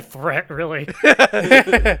a threat, really.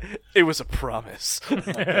 It was a promise.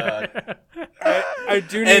 I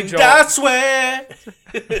do need And Joel. I swear.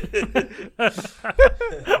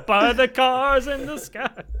 By the cars in the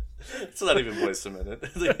sky. It's not even Boyz II Men.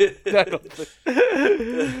 I don't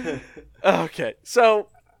think- Okay, so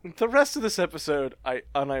the rest of this episode I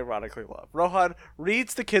unironically love. Rohan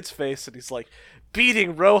reads the kid's face and he's like,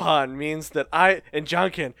 beating Rohan means that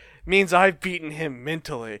Junkin means I've beaten him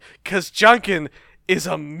mentally. Because Junkin is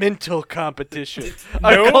a mental competition.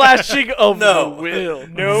 A clashing of the will.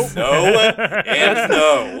 No. No and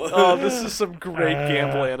no. Oh, this is some great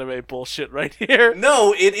gamble anime bullshit right here.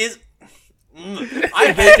 No, it is.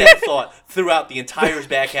 I had that thought throughout the entire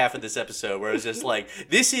back half of this episode, where it was just like,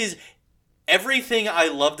 this is everything I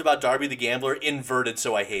loved about Darby the Gambler inverted,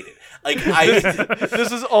 so I hate it. Like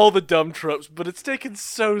This is all the dumb tropes, but it's taken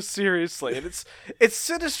so seriously, and it's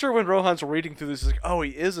sinister when Rohan's reading through this. He's like, oh, he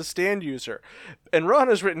is a stand user, and Rohan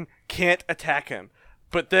has written can't attack him,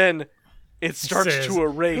 but then it starts to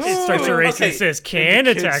erase. It starts to erase and says, can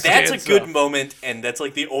attack. That's a stands good up. moment, and that's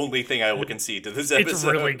like the only thing I will concede to this episode. It's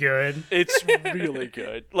really good. It's really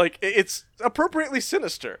good. Like, it's appropriately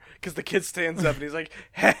sinister, because the kid stands up and he's like,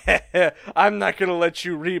 I'm not going to let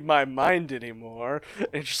you read my mind anymore. And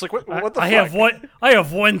it's just like, what the fuck? I have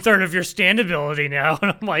 1/3 of your stand ability now,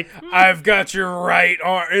 and I'm like, I've got your right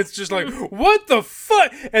arm. It's just like, what the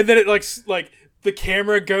fuck? And then it like the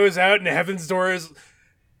camera goes out and Heaven's Door is,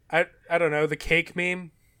 I don't know, the cake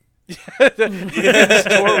meme. This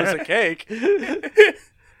door was a cake.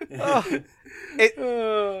 And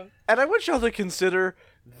I want y'all to consider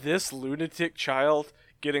this lunatic child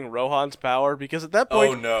getting Rohan's power, because at that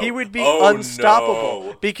point he would be unstoppable.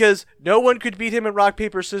 No. Because no one could beat him at rock,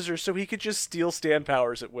 paper, scissors, so he could just steal stand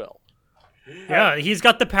powers at will. yeah, he's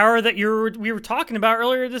got the power that we were talking about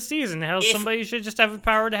earlier this season. How somebody should just have the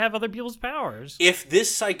power to have other people's powers. If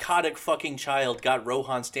this psychotic fucking child got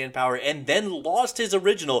Rohan's stand power and then lost his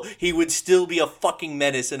original, he would still be a fucking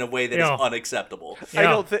menace in a way that is unacceptable. I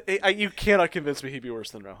don't you cannot convince me he'd be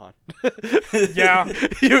worse than Rohan. Yeah.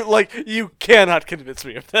 You cannot convince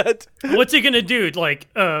me of that. What's he gonna do? Like,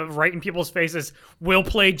 right in people's faces, we'll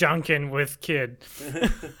play Junkin with kid.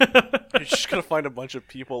 You're just gonna find a bunch of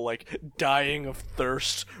people like dying of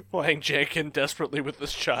thirst, playing Jankin desperately with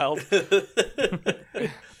this child.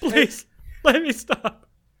 Please, let me stop.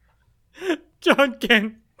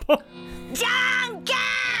 Junkin.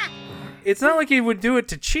 It's not like he would do it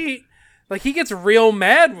to cheat. Like, he gets real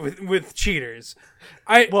mad with cheaters.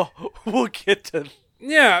 Well, we'll get to.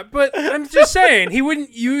 Yeah, but I'm just saying, he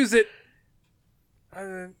wouldn't use it.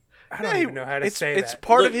 I don't even know how to say It's that.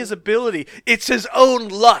 part of his ability. It's his own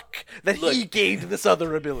luck that he gained this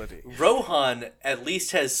other ability. Rohan at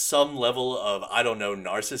least has some level of, I don't know,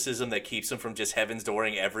 narcissism that keeps him from just Heaven's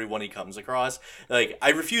Dooring everyone he comes across. Like,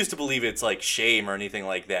 I refuse to believe it's like shame or anything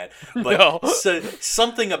like that. But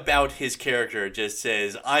something about his character just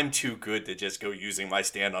says, I'm too good to just go using my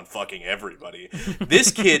stand on fucking everybody. This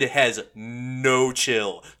kid has no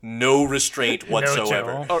chill, no restraint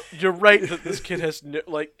whatsoever. chill. Oh, you're right that this kid has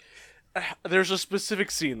there's a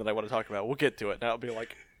specific scene that I want to talk about. We'll get to it. And I'll be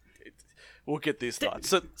like, we'll get these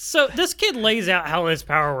thoughts. So this kid lays out how his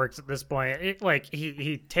power works at this point.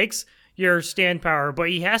 He takes your stand power, but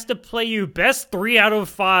he has to play you best 3 out of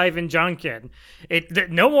 5 in Junkin.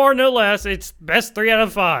 No more, no less. It's best 3 out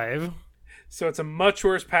of 5. So it's a much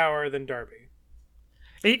worse power than Darby.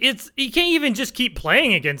 You can't even just keep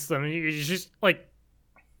playing against them. You just like,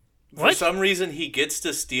 For what? some reason, he gets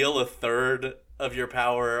to steal a third of your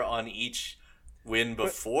power on each win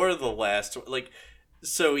before the last. Like,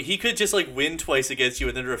 so he could just like win twice against you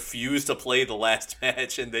and then refuse to play the last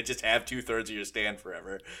match and then just have 2/3 of your stand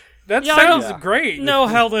forever. That Yeah, sounds great. Know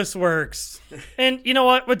how this works. And you know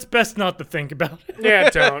what? It's best not to think about it. Yeah,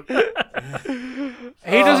 don't.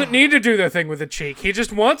 He doesn't need to do the thing with the cheek. He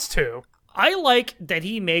just wants to. I like that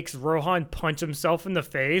he makes Rohan punch himself in the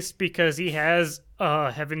face because he has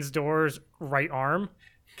Heaven's Door's right arm.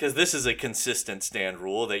 Because this is a consistent stand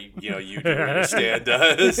rule that, you do and your stand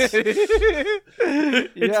does.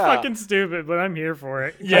 It's fucking stupid, but I'm here for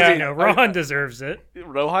it. Yeah. Rohan deserves it.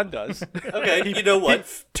 Rohan does. Okay, you know what?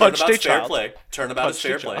 punched a Turnabout's fair child. play. Turnabout is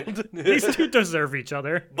fair play. These two deserve each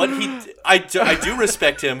other. But I do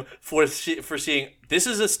respect him for seeing this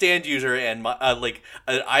is a stand user and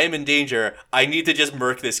I am in danger. I need to just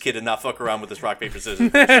murk this kid and not fuck around with this rock paper scissors.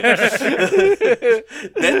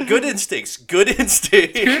 Good instincts. Good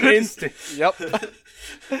instincts. Good instinct. Yep.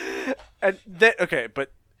 And then, okay,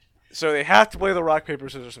 but so they have to play the rock paper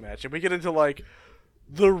scissors match, and we get into like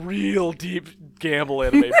the real deep gamble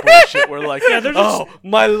anime bullshit. Where like,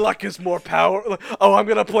 my luck is more power. Oh, I'm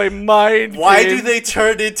gonna play mind. Why game. do they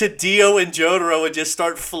turn into Dio and Jotaro and just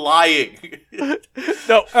start flying?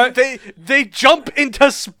 No, they jump into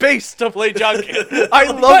space to play Junkin. I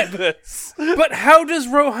love this. But how does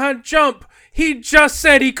Rohan jump? He just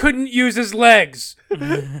said he couldn't use his legs.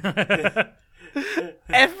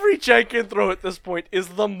 Every Janken throw at this point is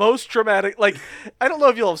the most dramatic. Like, I don't know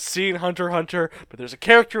if you'll have seen Hunter x Hunter, but there's a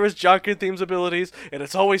character with Janken themes abilities, and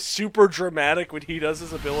it's always super dramatic when he does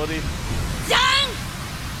his ability.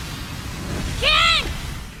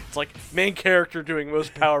 It's like main character doing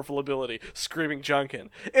most powerful ability, screaming Janken.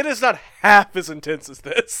 It is not half as intense as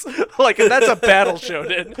this. Like, and that's a battle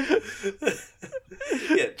shonen.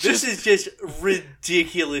 Yeah, this is just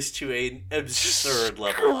ridiculous to an absurd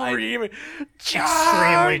level. Screaming.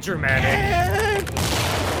 Extremely dramatic.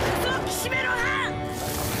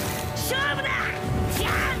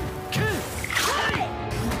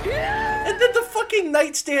 And then the fucking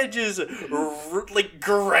nightstand just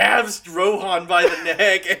grabs Rohan by the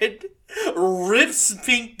neck and rips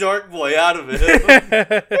Pink Dark Boy out of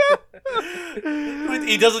it.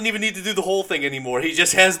 He doesn't even need to do the whole thing anymore. He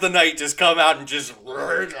just has the knight just come out and just.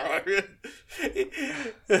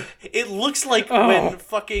 It looks like when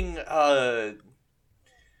fucking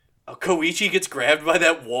Koichi gets grabbed by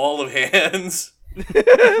that wall of hands.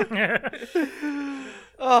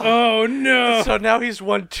 Oh no! So now he's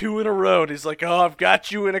won 2 in a row, and he's like, "Oh, I've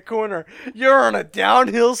got you in a corner. You're on a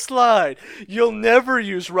downhill slide. You'll never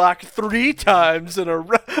use rock 3 times in a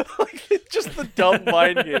row." Like, it's just the dumb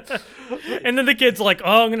mind game. And then the kid's like,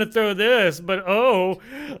 "Oh, I'm gonna throw this, but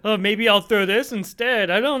maybe I'll throw this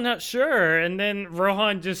instead. I'm not sure." And then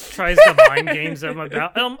Rohan just tries to mind games him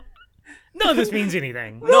about. None of this means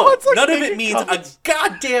anything. No, it's like none of making it means comments. a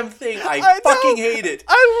goddamn thing. I know. fucking hate it.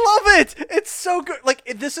 I love it. It's so good. Like,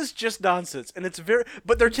 this is just nonsense, and it's very.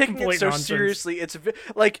 But they're taking Complete it so nonsense. seriously. It's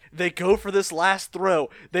like they go for this last throw.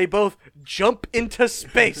 They both jump into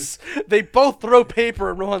space. They both throw paper,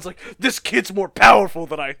 and Rohan's like, "This kid's more powerful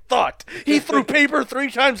than I thought. He threw paper 3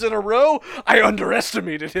 times in a row. I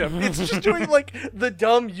underestimated him." It's just doing like the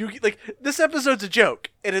dumb Yugi. Like, this episode's a joke,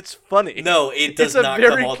 and it's funny. No, it does It's a not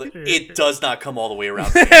very- come all the. It does not come all the way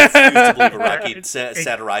around. I refuse to believe Araki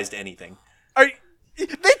satirized anything.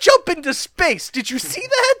 They jump into space. Did you see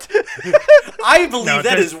that? I believe No,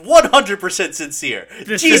 that this- is 100% sincere.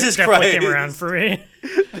 This Jesus definitely Christ. came around for me.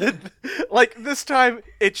 Like, this time,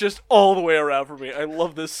 it just all the way around for me. I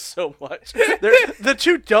love this so much. They're the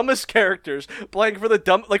 2 dumbest characters playing for the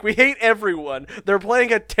dumb. Like, we hate everyone. They're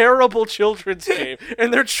playing a terrible children's game,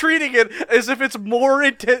 and they're treating it as if it's more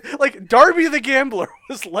intense. Like, Darby the Gambler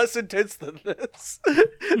was less intense than this.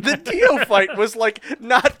 The Dio fight was, like,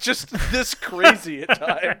 not just this crazy at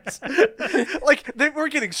times. Like, they were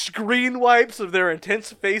getting screen wipes of their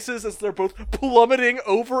intense faces as they're both plummeting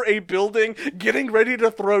over a building, getting ready to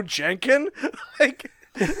throw Janken. Like,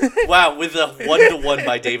 Wow, with a 1-to-1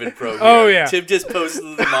 by David Pro. Here. Oh, yeah. Tim just posted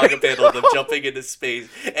the manga panel of them jumping into space,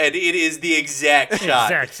 and it is the exact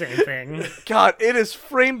shot. Exact same thing. God, it is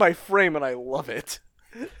frame by frame, and I love it.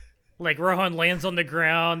 Like, Rohan lands on the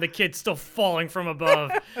ground, the kid's still falling from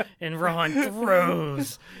above, and Rohan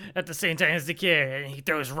throws at the same time as the kid, and he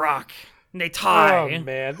throws rock, and they tie. Oh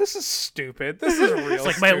man, this is stupid. This is real. It's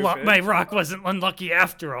like stupid. my rock wasn't unlucky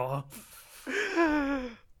after all.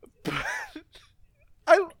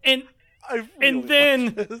 And I really then-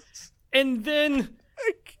 like this. and then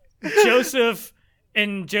Joseph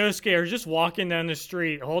and Josuke are just walking down the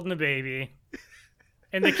street holding a baby.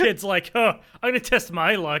 And the kid's like, "Oh, I'm gonna test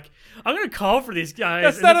my luck. I'm gonna call for these guys.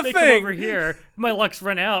 That's and not if a they thing." come over here, my luck's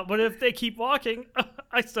run out. But if they keep walking,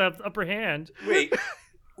 I still have the upper hand."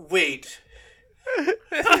 Wait.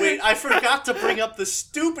 I forgot to bring up the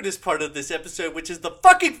stupidest part of this episode, which is the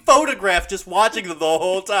fucking photograph just watching them the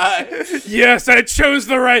whole time. Yes, I chose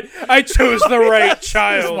the right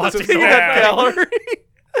child watching to the stab. Gallery.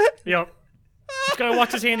 Yep. Just gotta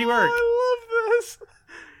watch his handiwork. I love this.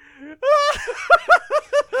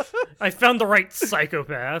 I found the right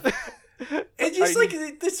psychopath. And just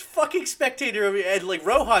like this fucking spectator over here, and like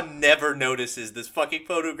Rohan never notices this fucking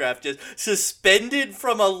photograph just suspended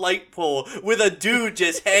from a light pole with a dude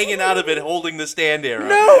just hanging out of it holding the stand arrow.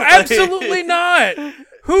 No, absolutely not.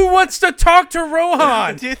 Who wants to talk to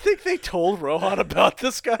Rohan? Do you think they told Rohan about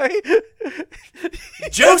this guy?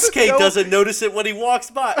 Josuke No. doesn't notice it when he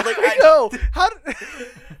walks by. Like I know. How?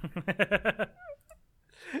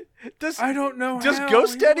 Does I don't know. Does how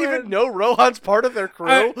Ghost he Dad went. even know Rohan's part of their crew?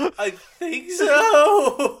 I think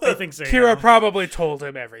so. I think so. Kira yeah. probably told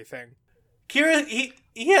him everything. Kira, he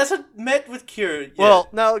hasn't met with Kira yet. Well,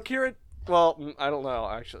 no, Kira. Well, I don't know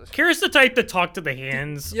actually. Kira's the type to talk to the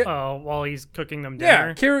hands Yeah. while he's cooking them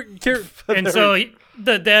Yeah, dinner. Kira. And so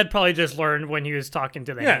the dad probably just learned when he was talking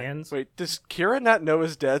to the Yeah. hands. Wait, does Kira not know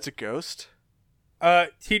his dad's a ghost?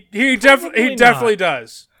 He Probably definitely not.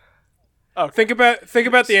 does. Oh, Think about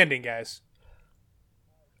the ending, guys.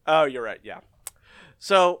 Oh, you're right. Yeah.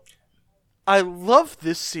 So, I love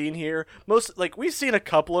this scene here. We've seen a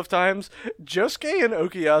couple of times. Josuke and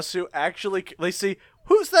Okuyasu actually, they see,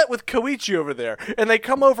 who's that with Koichi over there? And they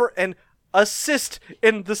come over and assist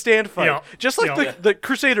in the stand fight. Yeah. Just like Yeah. the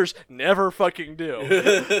Crusaders never fucking do.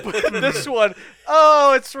 But this one,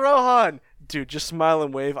 oh, it's Rohan. Dude, just smile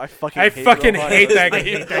and wave. I fucking hate Rohan. hate that guy. I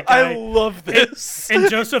hate that guy. I love this. And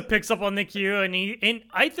Joseph picks up on the cue, and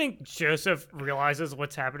I think Joseph realizes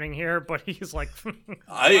what's happening here, but he's like,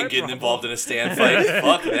 I ain't getting involved in a stand fight.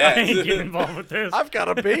 Fuck I ain't that. getting involved with this. I've got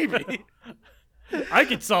a baby. I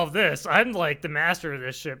could solve this. I'm like the master of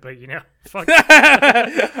this shit, but fuck.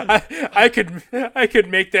 I could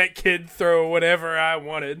make that kid throw whatever I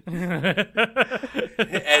wanted.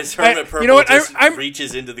 As Hermit Purple you know what, just I'm-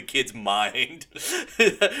 reaches into the kid's mind.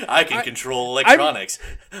 I can control electronics.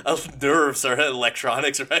 Nerves are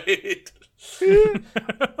electronics, right?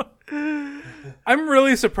 I'm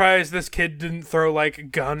really surprised this kid didn't throw like a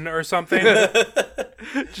gun or something.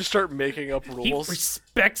 Just start making up He rules.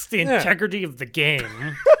 respects the integrity of the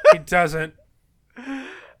game. He doesn't.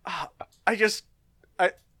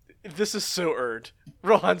 This is so earned.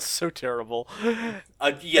 Rohan's so terrible.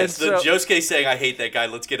 Yes, And the so- Josuke saying, I hate that guy,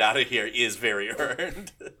 let's get out of here, is very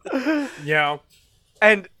earned. Yeah.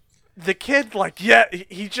 And the kid,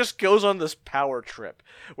 he just goes on this power trip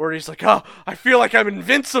where he's like, oh, I feel like I'm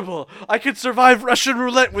invincible. I could survive Russian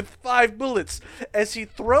roulette with 5 bullets. As he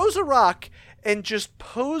throws a rock and just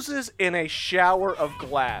poses in a shower of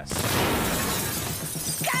glass.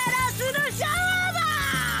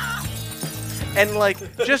 And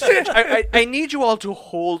I need you all to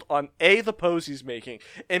hold on A, the pose he's making,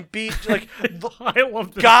 and B, the I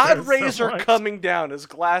love this God shot razor so much. coming down as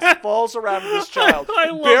glass falls around this child. I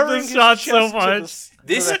love burying this his shot so chest to much.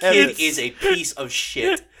 This to the kid heavens. is a piece of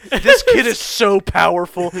shit. This kid is so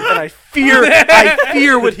powerful, and I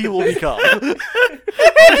fear what he will become.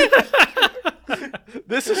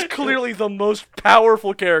 This is clearly the most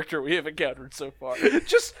powerful character we have encountered so far.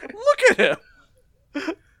 Just look at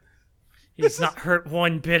him. He's not hurt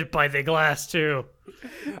one bit by the glass, too.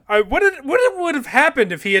 What would have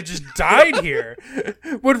happened if he had just died here?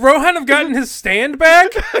 Would Rohan have gotten his stand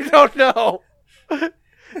back? I don't know.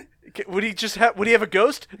 Would he have a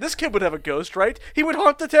ghost? This kid would have a ghost, right? He would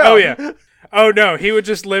haunt the town. Oh yeah. Oh no, he would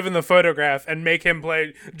just live in the photograph and make him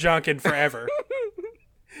play Jonkin forever.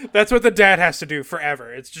 That's what the dad has to do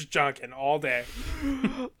forever. It's just Jonkin all day.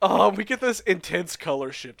 We get this intense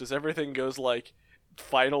color shift as everything goes like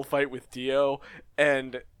final fight with Dio,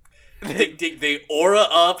 and They aura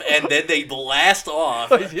up and then they blast off.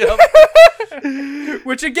 yep.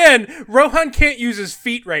 Which again, Rohan can't use his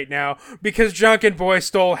feet right now because Jonkin Boy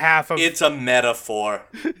stole half of. It's a metaphor.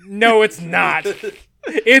 No, it's not.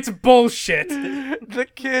 It's bullshit. The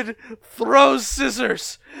kid throws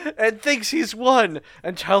scissors and thinks he's won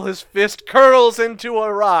until his fist curls into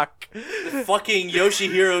a rock. Fucking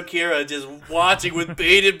Yoshihiro Kira just watching with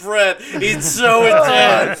bated breath. It's so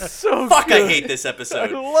intense. It's so Fuck, good. I hate this I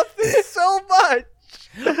episode. love this so much.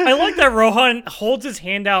 I like that Rohan holds his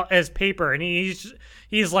hand out as paper, and he's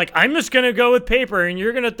like, I'm just gonna go with paper, and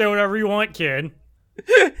you're gonna throw whatever you want, kid.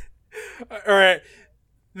 All right.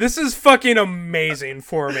 This is fucking amazing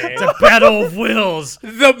for me. The battle of wills.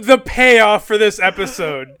 The payoff for this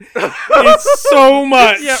episode. It's so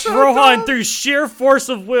much. Yeah, Rohan, through sheer force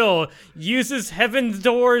of will, uses Heaven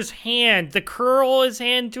Door's hand to curl his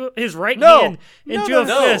hand to his right hand into a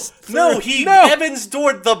No, fist. no, he Heaven's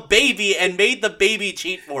Doored the baby and made the baby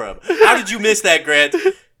cheat for him. How did you miss that, Grant?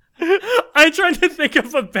 I tried to think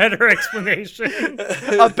of a better explanation.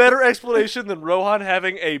 A better explanation than Rohan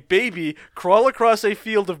having a baby crawl across a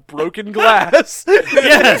field of broken glass.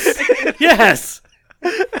 Yes, yes.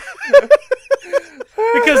 Because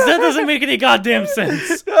that doesn't make any goddamn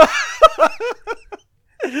sense.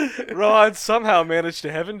 Rohan somehow managed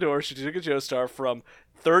to Heaven Door Shizuka Joestar from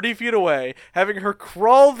 30 feet away, having her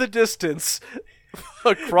crawl the distance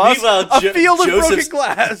across Meanwhile, a field of broken Joseph's-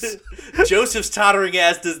 glass. Joseph's tottering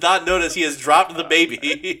ass does not notice he has dropped the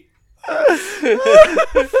baby.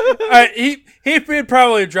 He'd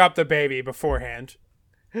probably dropped the baby beforehand.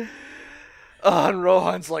 And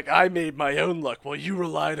Rohan's like, I made my own luck while you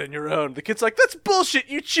relied on your own. The kid's like, that's bullshit,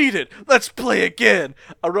 you cheated. Let's play again.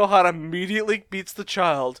 Rohan immediately beats the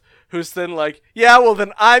child, who's then like, yeah, well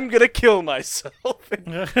then I'm gonna kill myself,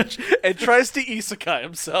 and tries to isekai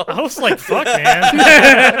himself. I was like, fuck,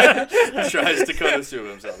 man. Tries to Konosuba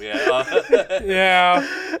himself. Yeah. Yeah.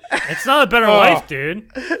 It's not a better life, dude.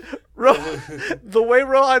 The way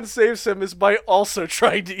Rohan saves him is by also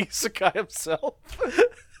trying to isekai himself.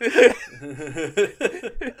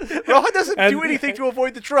 Rohan doesn't do anything to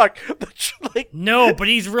avoid the truck. No, but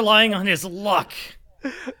he's relying on his luck.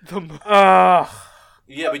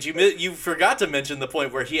 Yeah, but you forgot to mention the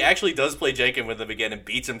point where he actually does play Jenkin with him again and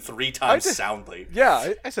beats him 3 times soundly.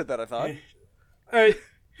 Yeah, I said that, I thought.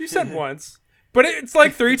 You said once. But it's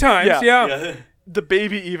like 3 times, yeah. The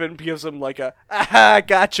baby even gives him like a, aha,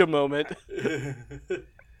 gotcha moment.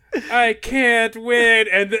 I can't win.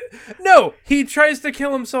 And no, he tries to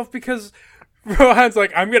kill himself because Rohan's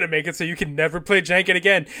like, I'm going to make it so you can never play Jenkin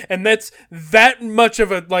again. And that's that much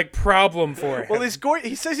of a problem for him. Well,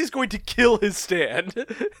 he says he's going to kill his stand,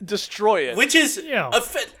 destroy it. Which is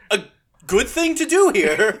a good thing to do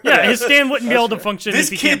here. Yeah, his stand wouldn't be able to function This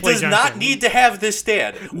if he kid can't play does Jenkin. not need to have this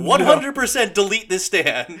stand. 100% delete this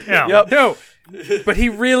stand. Yeah. Yep. No, but he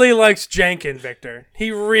really likes Jenkin, Victor.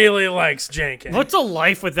 He really likes Jenkin. What's a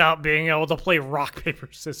life without being able to play rock, paper,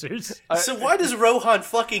 scissors? So why does Rohan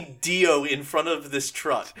fucking Dio in front of this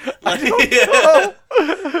truck?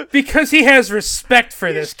 Because he has respect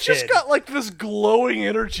for this kid. Just got like this glowing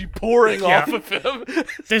energy pouring off of him.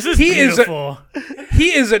 This is He is beautiful.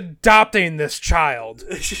 He is adopting this child.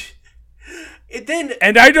 Then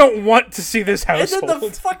And I don't want to see this and household. then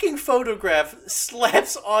the fucking photograph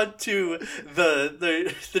slaps onto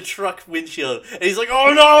the truck windshield, and he's like,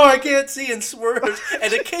 "Oh no, I can't see," and swerves.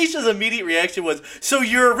 And Acacia's immediate reaction was, "So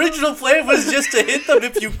your original plan was just to hit them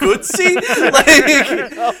if you could see?"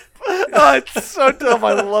 Like, Oh, it's so dumb.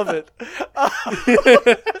 I love it.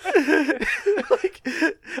 Like,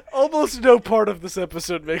 almost no part of this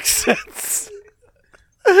episode makes sense.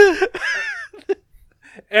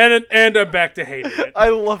 And I'm back to hating it. I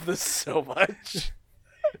love this so much.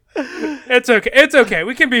 It's okay. It's okay.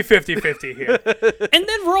 We can be 50-50 here. And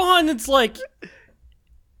then Rohan, it's like,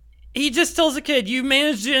 he just tells the kid, you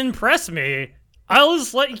managed to impress me. I'll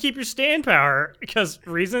just let you keep your stand power. Because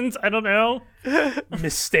reasons, I don't know.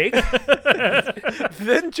 Mistake?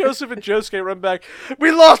 Then Joseph and Josuke run back.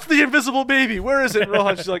 We lost the invisible baby. Where is it? And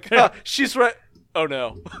Rohan's like, she's right. Oh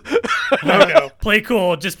no. Oh no. Play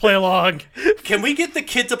cool, just play along. can we get the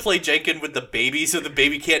kid to play Jenkin with the baby so the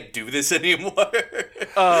baby can't do this anymore?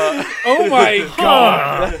 Oh my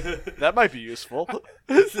god. That might be useful.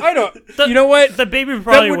 I don't. You know what? The baby would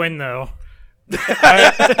probably would- win, though.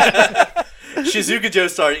 Shizuka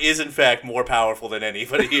Joestar is in fact more powerful than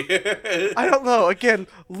anybody here. I don't know. Again,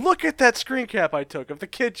 look at that screen cap I took of the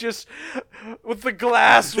kid just with the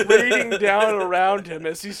glass raining down around him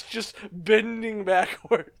as he's just bending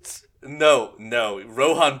backwards. No,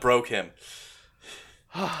 Rohan broke him.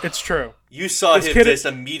 It's true. You saw This him kid- just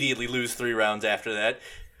immediately lose 3 rounds after that.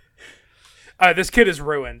 This kid is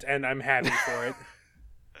ruined, and I'm happy for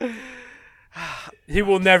it.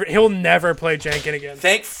 He'll never play Jenkin again.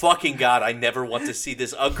 Thank fucking God I never want to see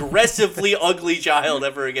this aggressively ugly child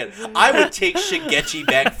ever again. I would take Shigechi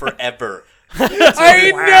back forever.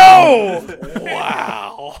 I know.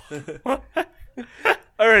 Wow.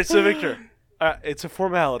 All right, so Victor, it's a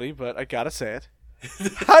formality, but I gotta say it.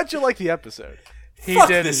 How'd you like the episode? He Fuck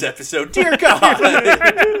didn't. this episode, dear God.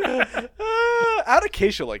 How'd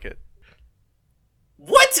Acacia like it?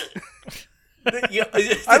 What? I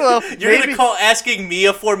don't know. You're Maybe- gonna call asking me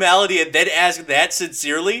a formality and then ask that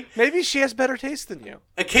sincerely? Maybe she has better taste than you.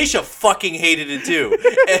 Acacia fucking hated it too.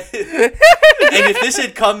 And if this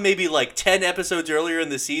had come maybe like 10 episodes earlier in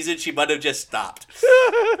the season, she might have just stopped.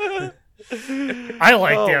 I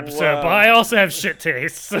like the episode, wow. but I also have shit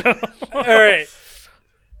taste, so. All right.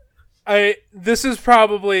 This is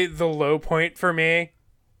probably the low point for me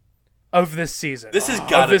of this season. This has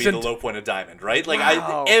got to this be the ent- low point of Diamond, right? Like,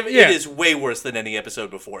 Wow. it Yeah. is way worse than any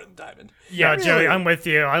episode before in Diamond. Yeah, Really? Joey, I'm with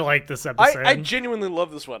you. I like this episode. I genuinely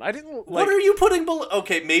love this one. I didn't like What are you putting below?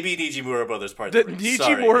 Okay, maybe Nijimura Brothers Part the 3.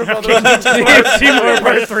 Sorry. Nijimura Brothers.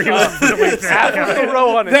 Part 3 was really Half bad. of the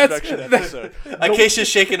Rohan That's- introduction episode. Acacia's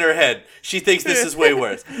shaking her head. She thinks this is way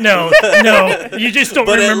worse. No, you just don't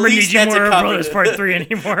But at remember least that's a Nijimura cover- Brothers Part 3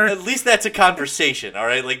 anymore. At least that's a conversation, all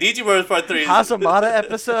right? Like, Nijimura's Part 3 is... Hazamata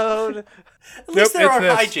episode. At least there Nope, are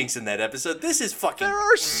it's hijinks in that episode. This is fucking... There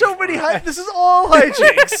are so many. This is all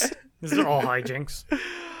hijinks. This is all hijinks.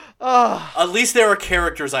 At least there are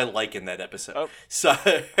characters I like in that episode. Oh. So...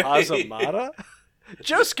 Hazamata.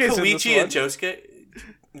 Josuke's in this Koichi one. and Josuke...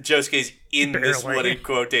 Josuke's in this Barely. one in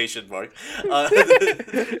quotation mark.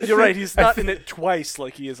 You're right. He's not in it twice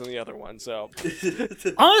like he is in the other one. So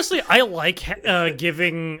Honestly, I like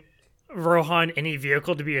giving Rohan any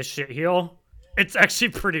vehicle to be a shitheel. It's actually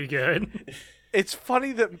pretty good. it's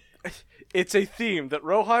funny that it's a theme that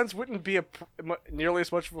Rohan's wouldn't be nearly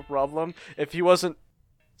as much of a problem if he wasn't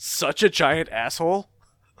such a giant asshole.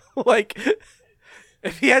 Like,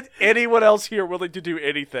 if he had anyone else here willing to do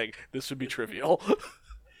anything, this would be trivial.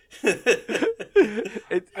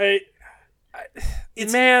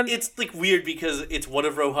 It's like weird because it's one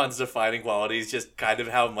of Rohan's defining qualities, just kind of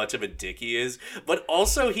how much of a dick he is. But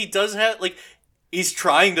also, he does have like he's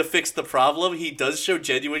trying to fix the problem. He does show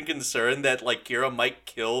genuine concern that like Kira might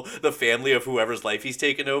kill the family of whoever's life he's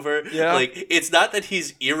taken over. Yeah. Like it's not that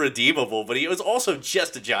he's irredeemable, but he was also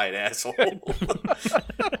just a giant asshole.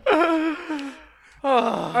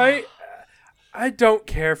 I don't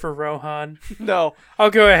care for Rohan. No. I'll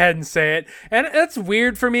go ahead and say it. And that's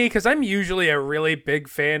weird for me because I'm usually a really big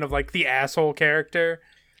fan of like the asshole character.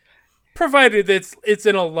 Provided it's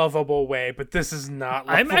in a lovable way, but this is not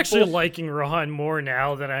lovable. I'm actually liking Rohan more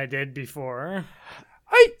now than I did before.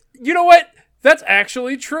 You know what? That's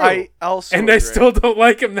actually true. I also and I agree. still don't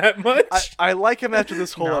like him that much. I like him after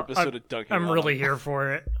this whole No, episode of Duncan. I'm really here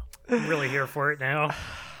for it. I'm really here for it now.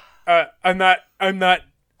 I'm not.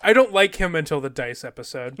 I don't like him until the Dice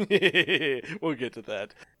episode. We'll get to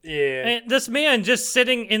that. Yeah. And this man just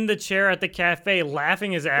sitting in the chair at the cafe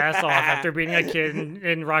laughing his ass off after beating a kid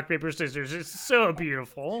in Rock, Paper, Scissors. It's so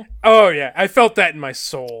beautiful. Oh yeah, I felt that in my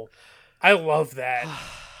soul. I love that.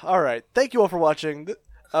 All right. Thank you all for watching.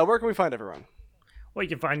 Where can we find everyone? Well, you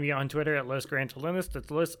can find me on Twitter at LosGrantalunas. That's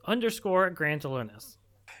Los_Grantalunas.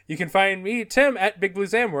 You can find me, Tim, at Big Blue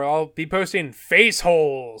Zam, where I'll be posting face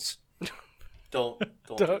holes. Don't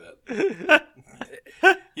do that.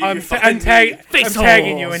 You I'm can find me-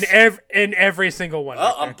 tagging you holes. in every single one.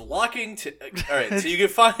 Oh, I'm blocking. All right, so you can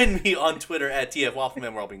find me on Twitter at TF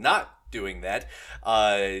Waffleman, where I'll be not doing that.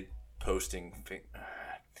 Posting.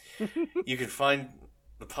 You can find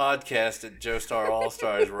the podcast at Joestar All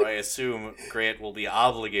Stars, where I assume Grant will be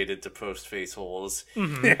obligated to post face holes.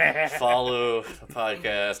 Follow the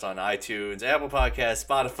podcast on iTunes, Apple Podcasts,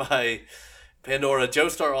 Spotify, Pandora,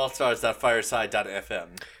 joestarallstars.fireside.fm.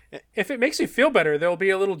 If it makes you feel better, there'll be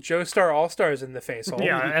a little Joestar All Stars in the face hole.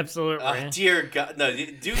 Yeah, absolutely. Dear God, no!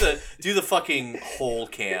 Do the fucking hole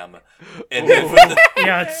cam, and then put the,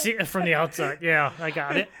 Yeah, see, from the outside. Yeah, I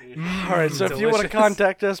got it. All right, so if you want to delicious.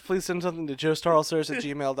 contact us, please send something to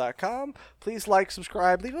joestarallstars@gmail.com. Please like,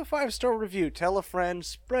 subscribe, leave a 5-star review, tell a friend,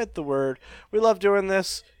 spread the word. We love doing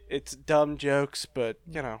this. It's dumb jokes, but,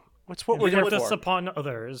 you know, it's what we're here Lift us for. upon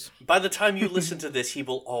others. by the time you listen to this, he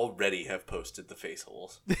will already have posted the face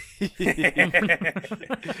holes.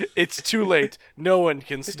 It's too late. No one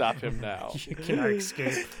can stop him now. You cannot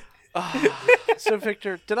escape. So,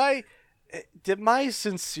 Victor, did my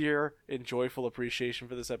sincere and joyful appreciation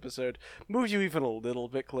for this episode move you even a little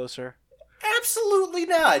bit closer? Absolutely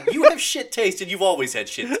not. You have shit taste, and you've always had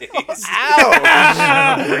shit taste.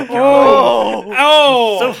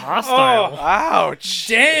 Oh, So hostile. Ouch!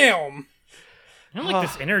 damn. I don't like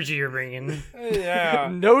this energy you're bringing. Yeah.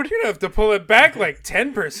 Noted, You're gonna have to pull it back like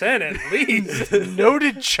 10% at least.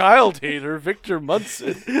 noted child hater Victor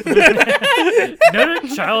Munson. Noted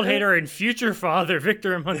child hater and future father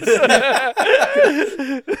Victor Munson.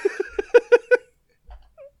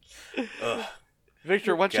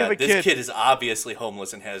 Victor, once you have a God, this kid, kid is obviously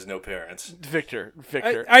homeless and has no parents. Victor,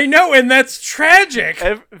 I know, and that's tragic.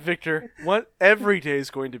 Victor, every day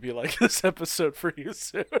is going to be like this episode for you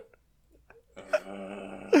soon.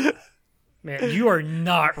 Man, you are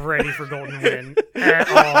not ready for Golden Wind at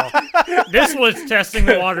all. This was testing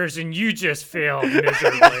the waters, and you just failed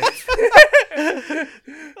miserably.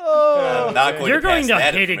 I'm not going You're to pass going to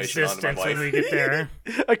that hate information on to my existence when wife. we get there.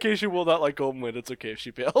 Occasionally will not like Golden Wind. It's okay if she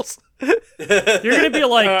bails. You're gonna be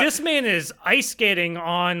like, this man is ice skating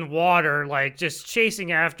on water, like just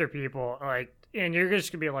chasing after people, like, and you're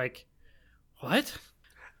just gonna be like, what?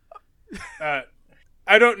 I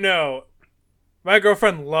don't know. My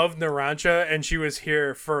girlfriend loved Narancia, and she was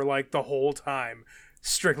here for like the whole time,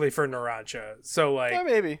 strictly for Narancia. So like, Yeah,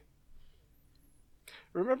 maybe.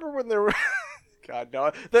 Remember when there were... God,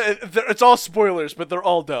 no. It's all spoilers, but they're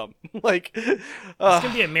all dumb. Like, It's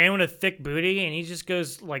gonna be a man with a thick booty, and he just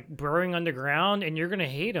goes like burrowing underground, and you're gonna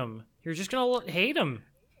hate him. You're just gonna hate him.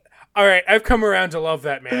 all right, I've come around to love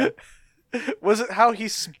that man. was it how he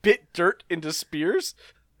spit dirt into spears?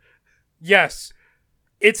 Yes,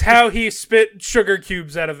 it's how he spit sugar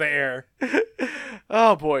cubes out of the air.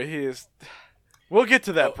 Oh boy, he is... We'll get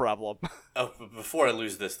to that problem. Oh, before I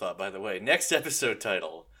lose this thought, by the way, next episode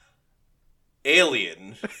title: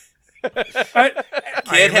 Alien.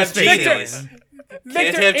 Can't have genies.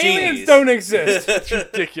 Victor, have aliens genies. don't exist. It's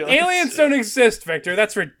ridiculous. Aliens don't exist, Victor.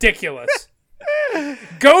 That's ridiculous.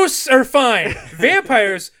 Ghosts are fine.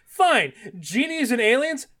 Vampires, fine. Genies and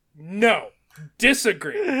aliens, no.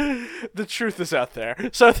 Disagree. The truth is out there.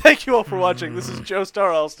 So thank you all for watching. This is Joe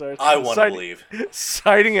Star All-Stars. I want to believe.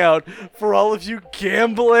 Signing out for all of you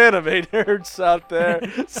gamble anime nerds out there.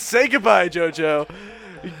 Say goodbye, JoJo.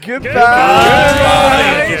 Goodbye,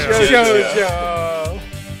 Bye, JoJo. JoJo.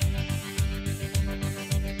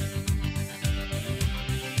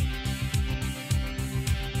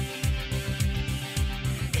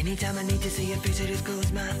 Anytime I need to see a face, I just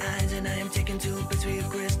close my eyes and I am taken to a place where your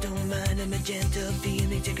crystal mind and magenta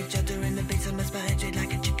feeling take a shelter in the base of my spine, straight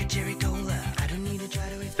like a chicken cherry cola. I don't need to try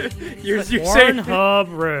to explain. You're saying Pornhub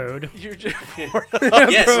Road. You're just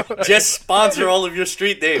Yes, just sponsor all of your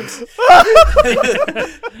street names.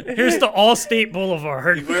 Here's the Allstate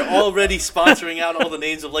Boulevard. We're already sponsoring out all the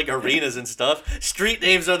names of like arenas and stuff. Street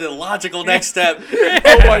names are the logical next step.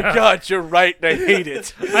 oh my god, you're right, and I hate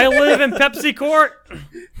it. I live in Pepsi Court.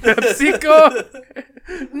 PepsiCo?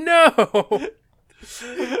 No.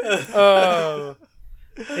 Oh.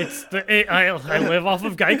 I live off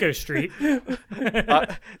of Geico Street.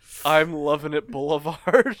 I'm loving it,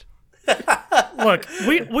 Boulevard. Look,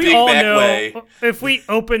 we Big all Mac know Way. if we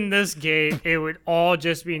open this gate, it would all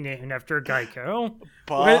just be named after Geico.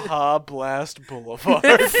 Baja Blast Boulevard.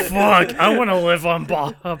 Fuck, I want to live on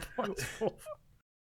Baja Blast Boulevard.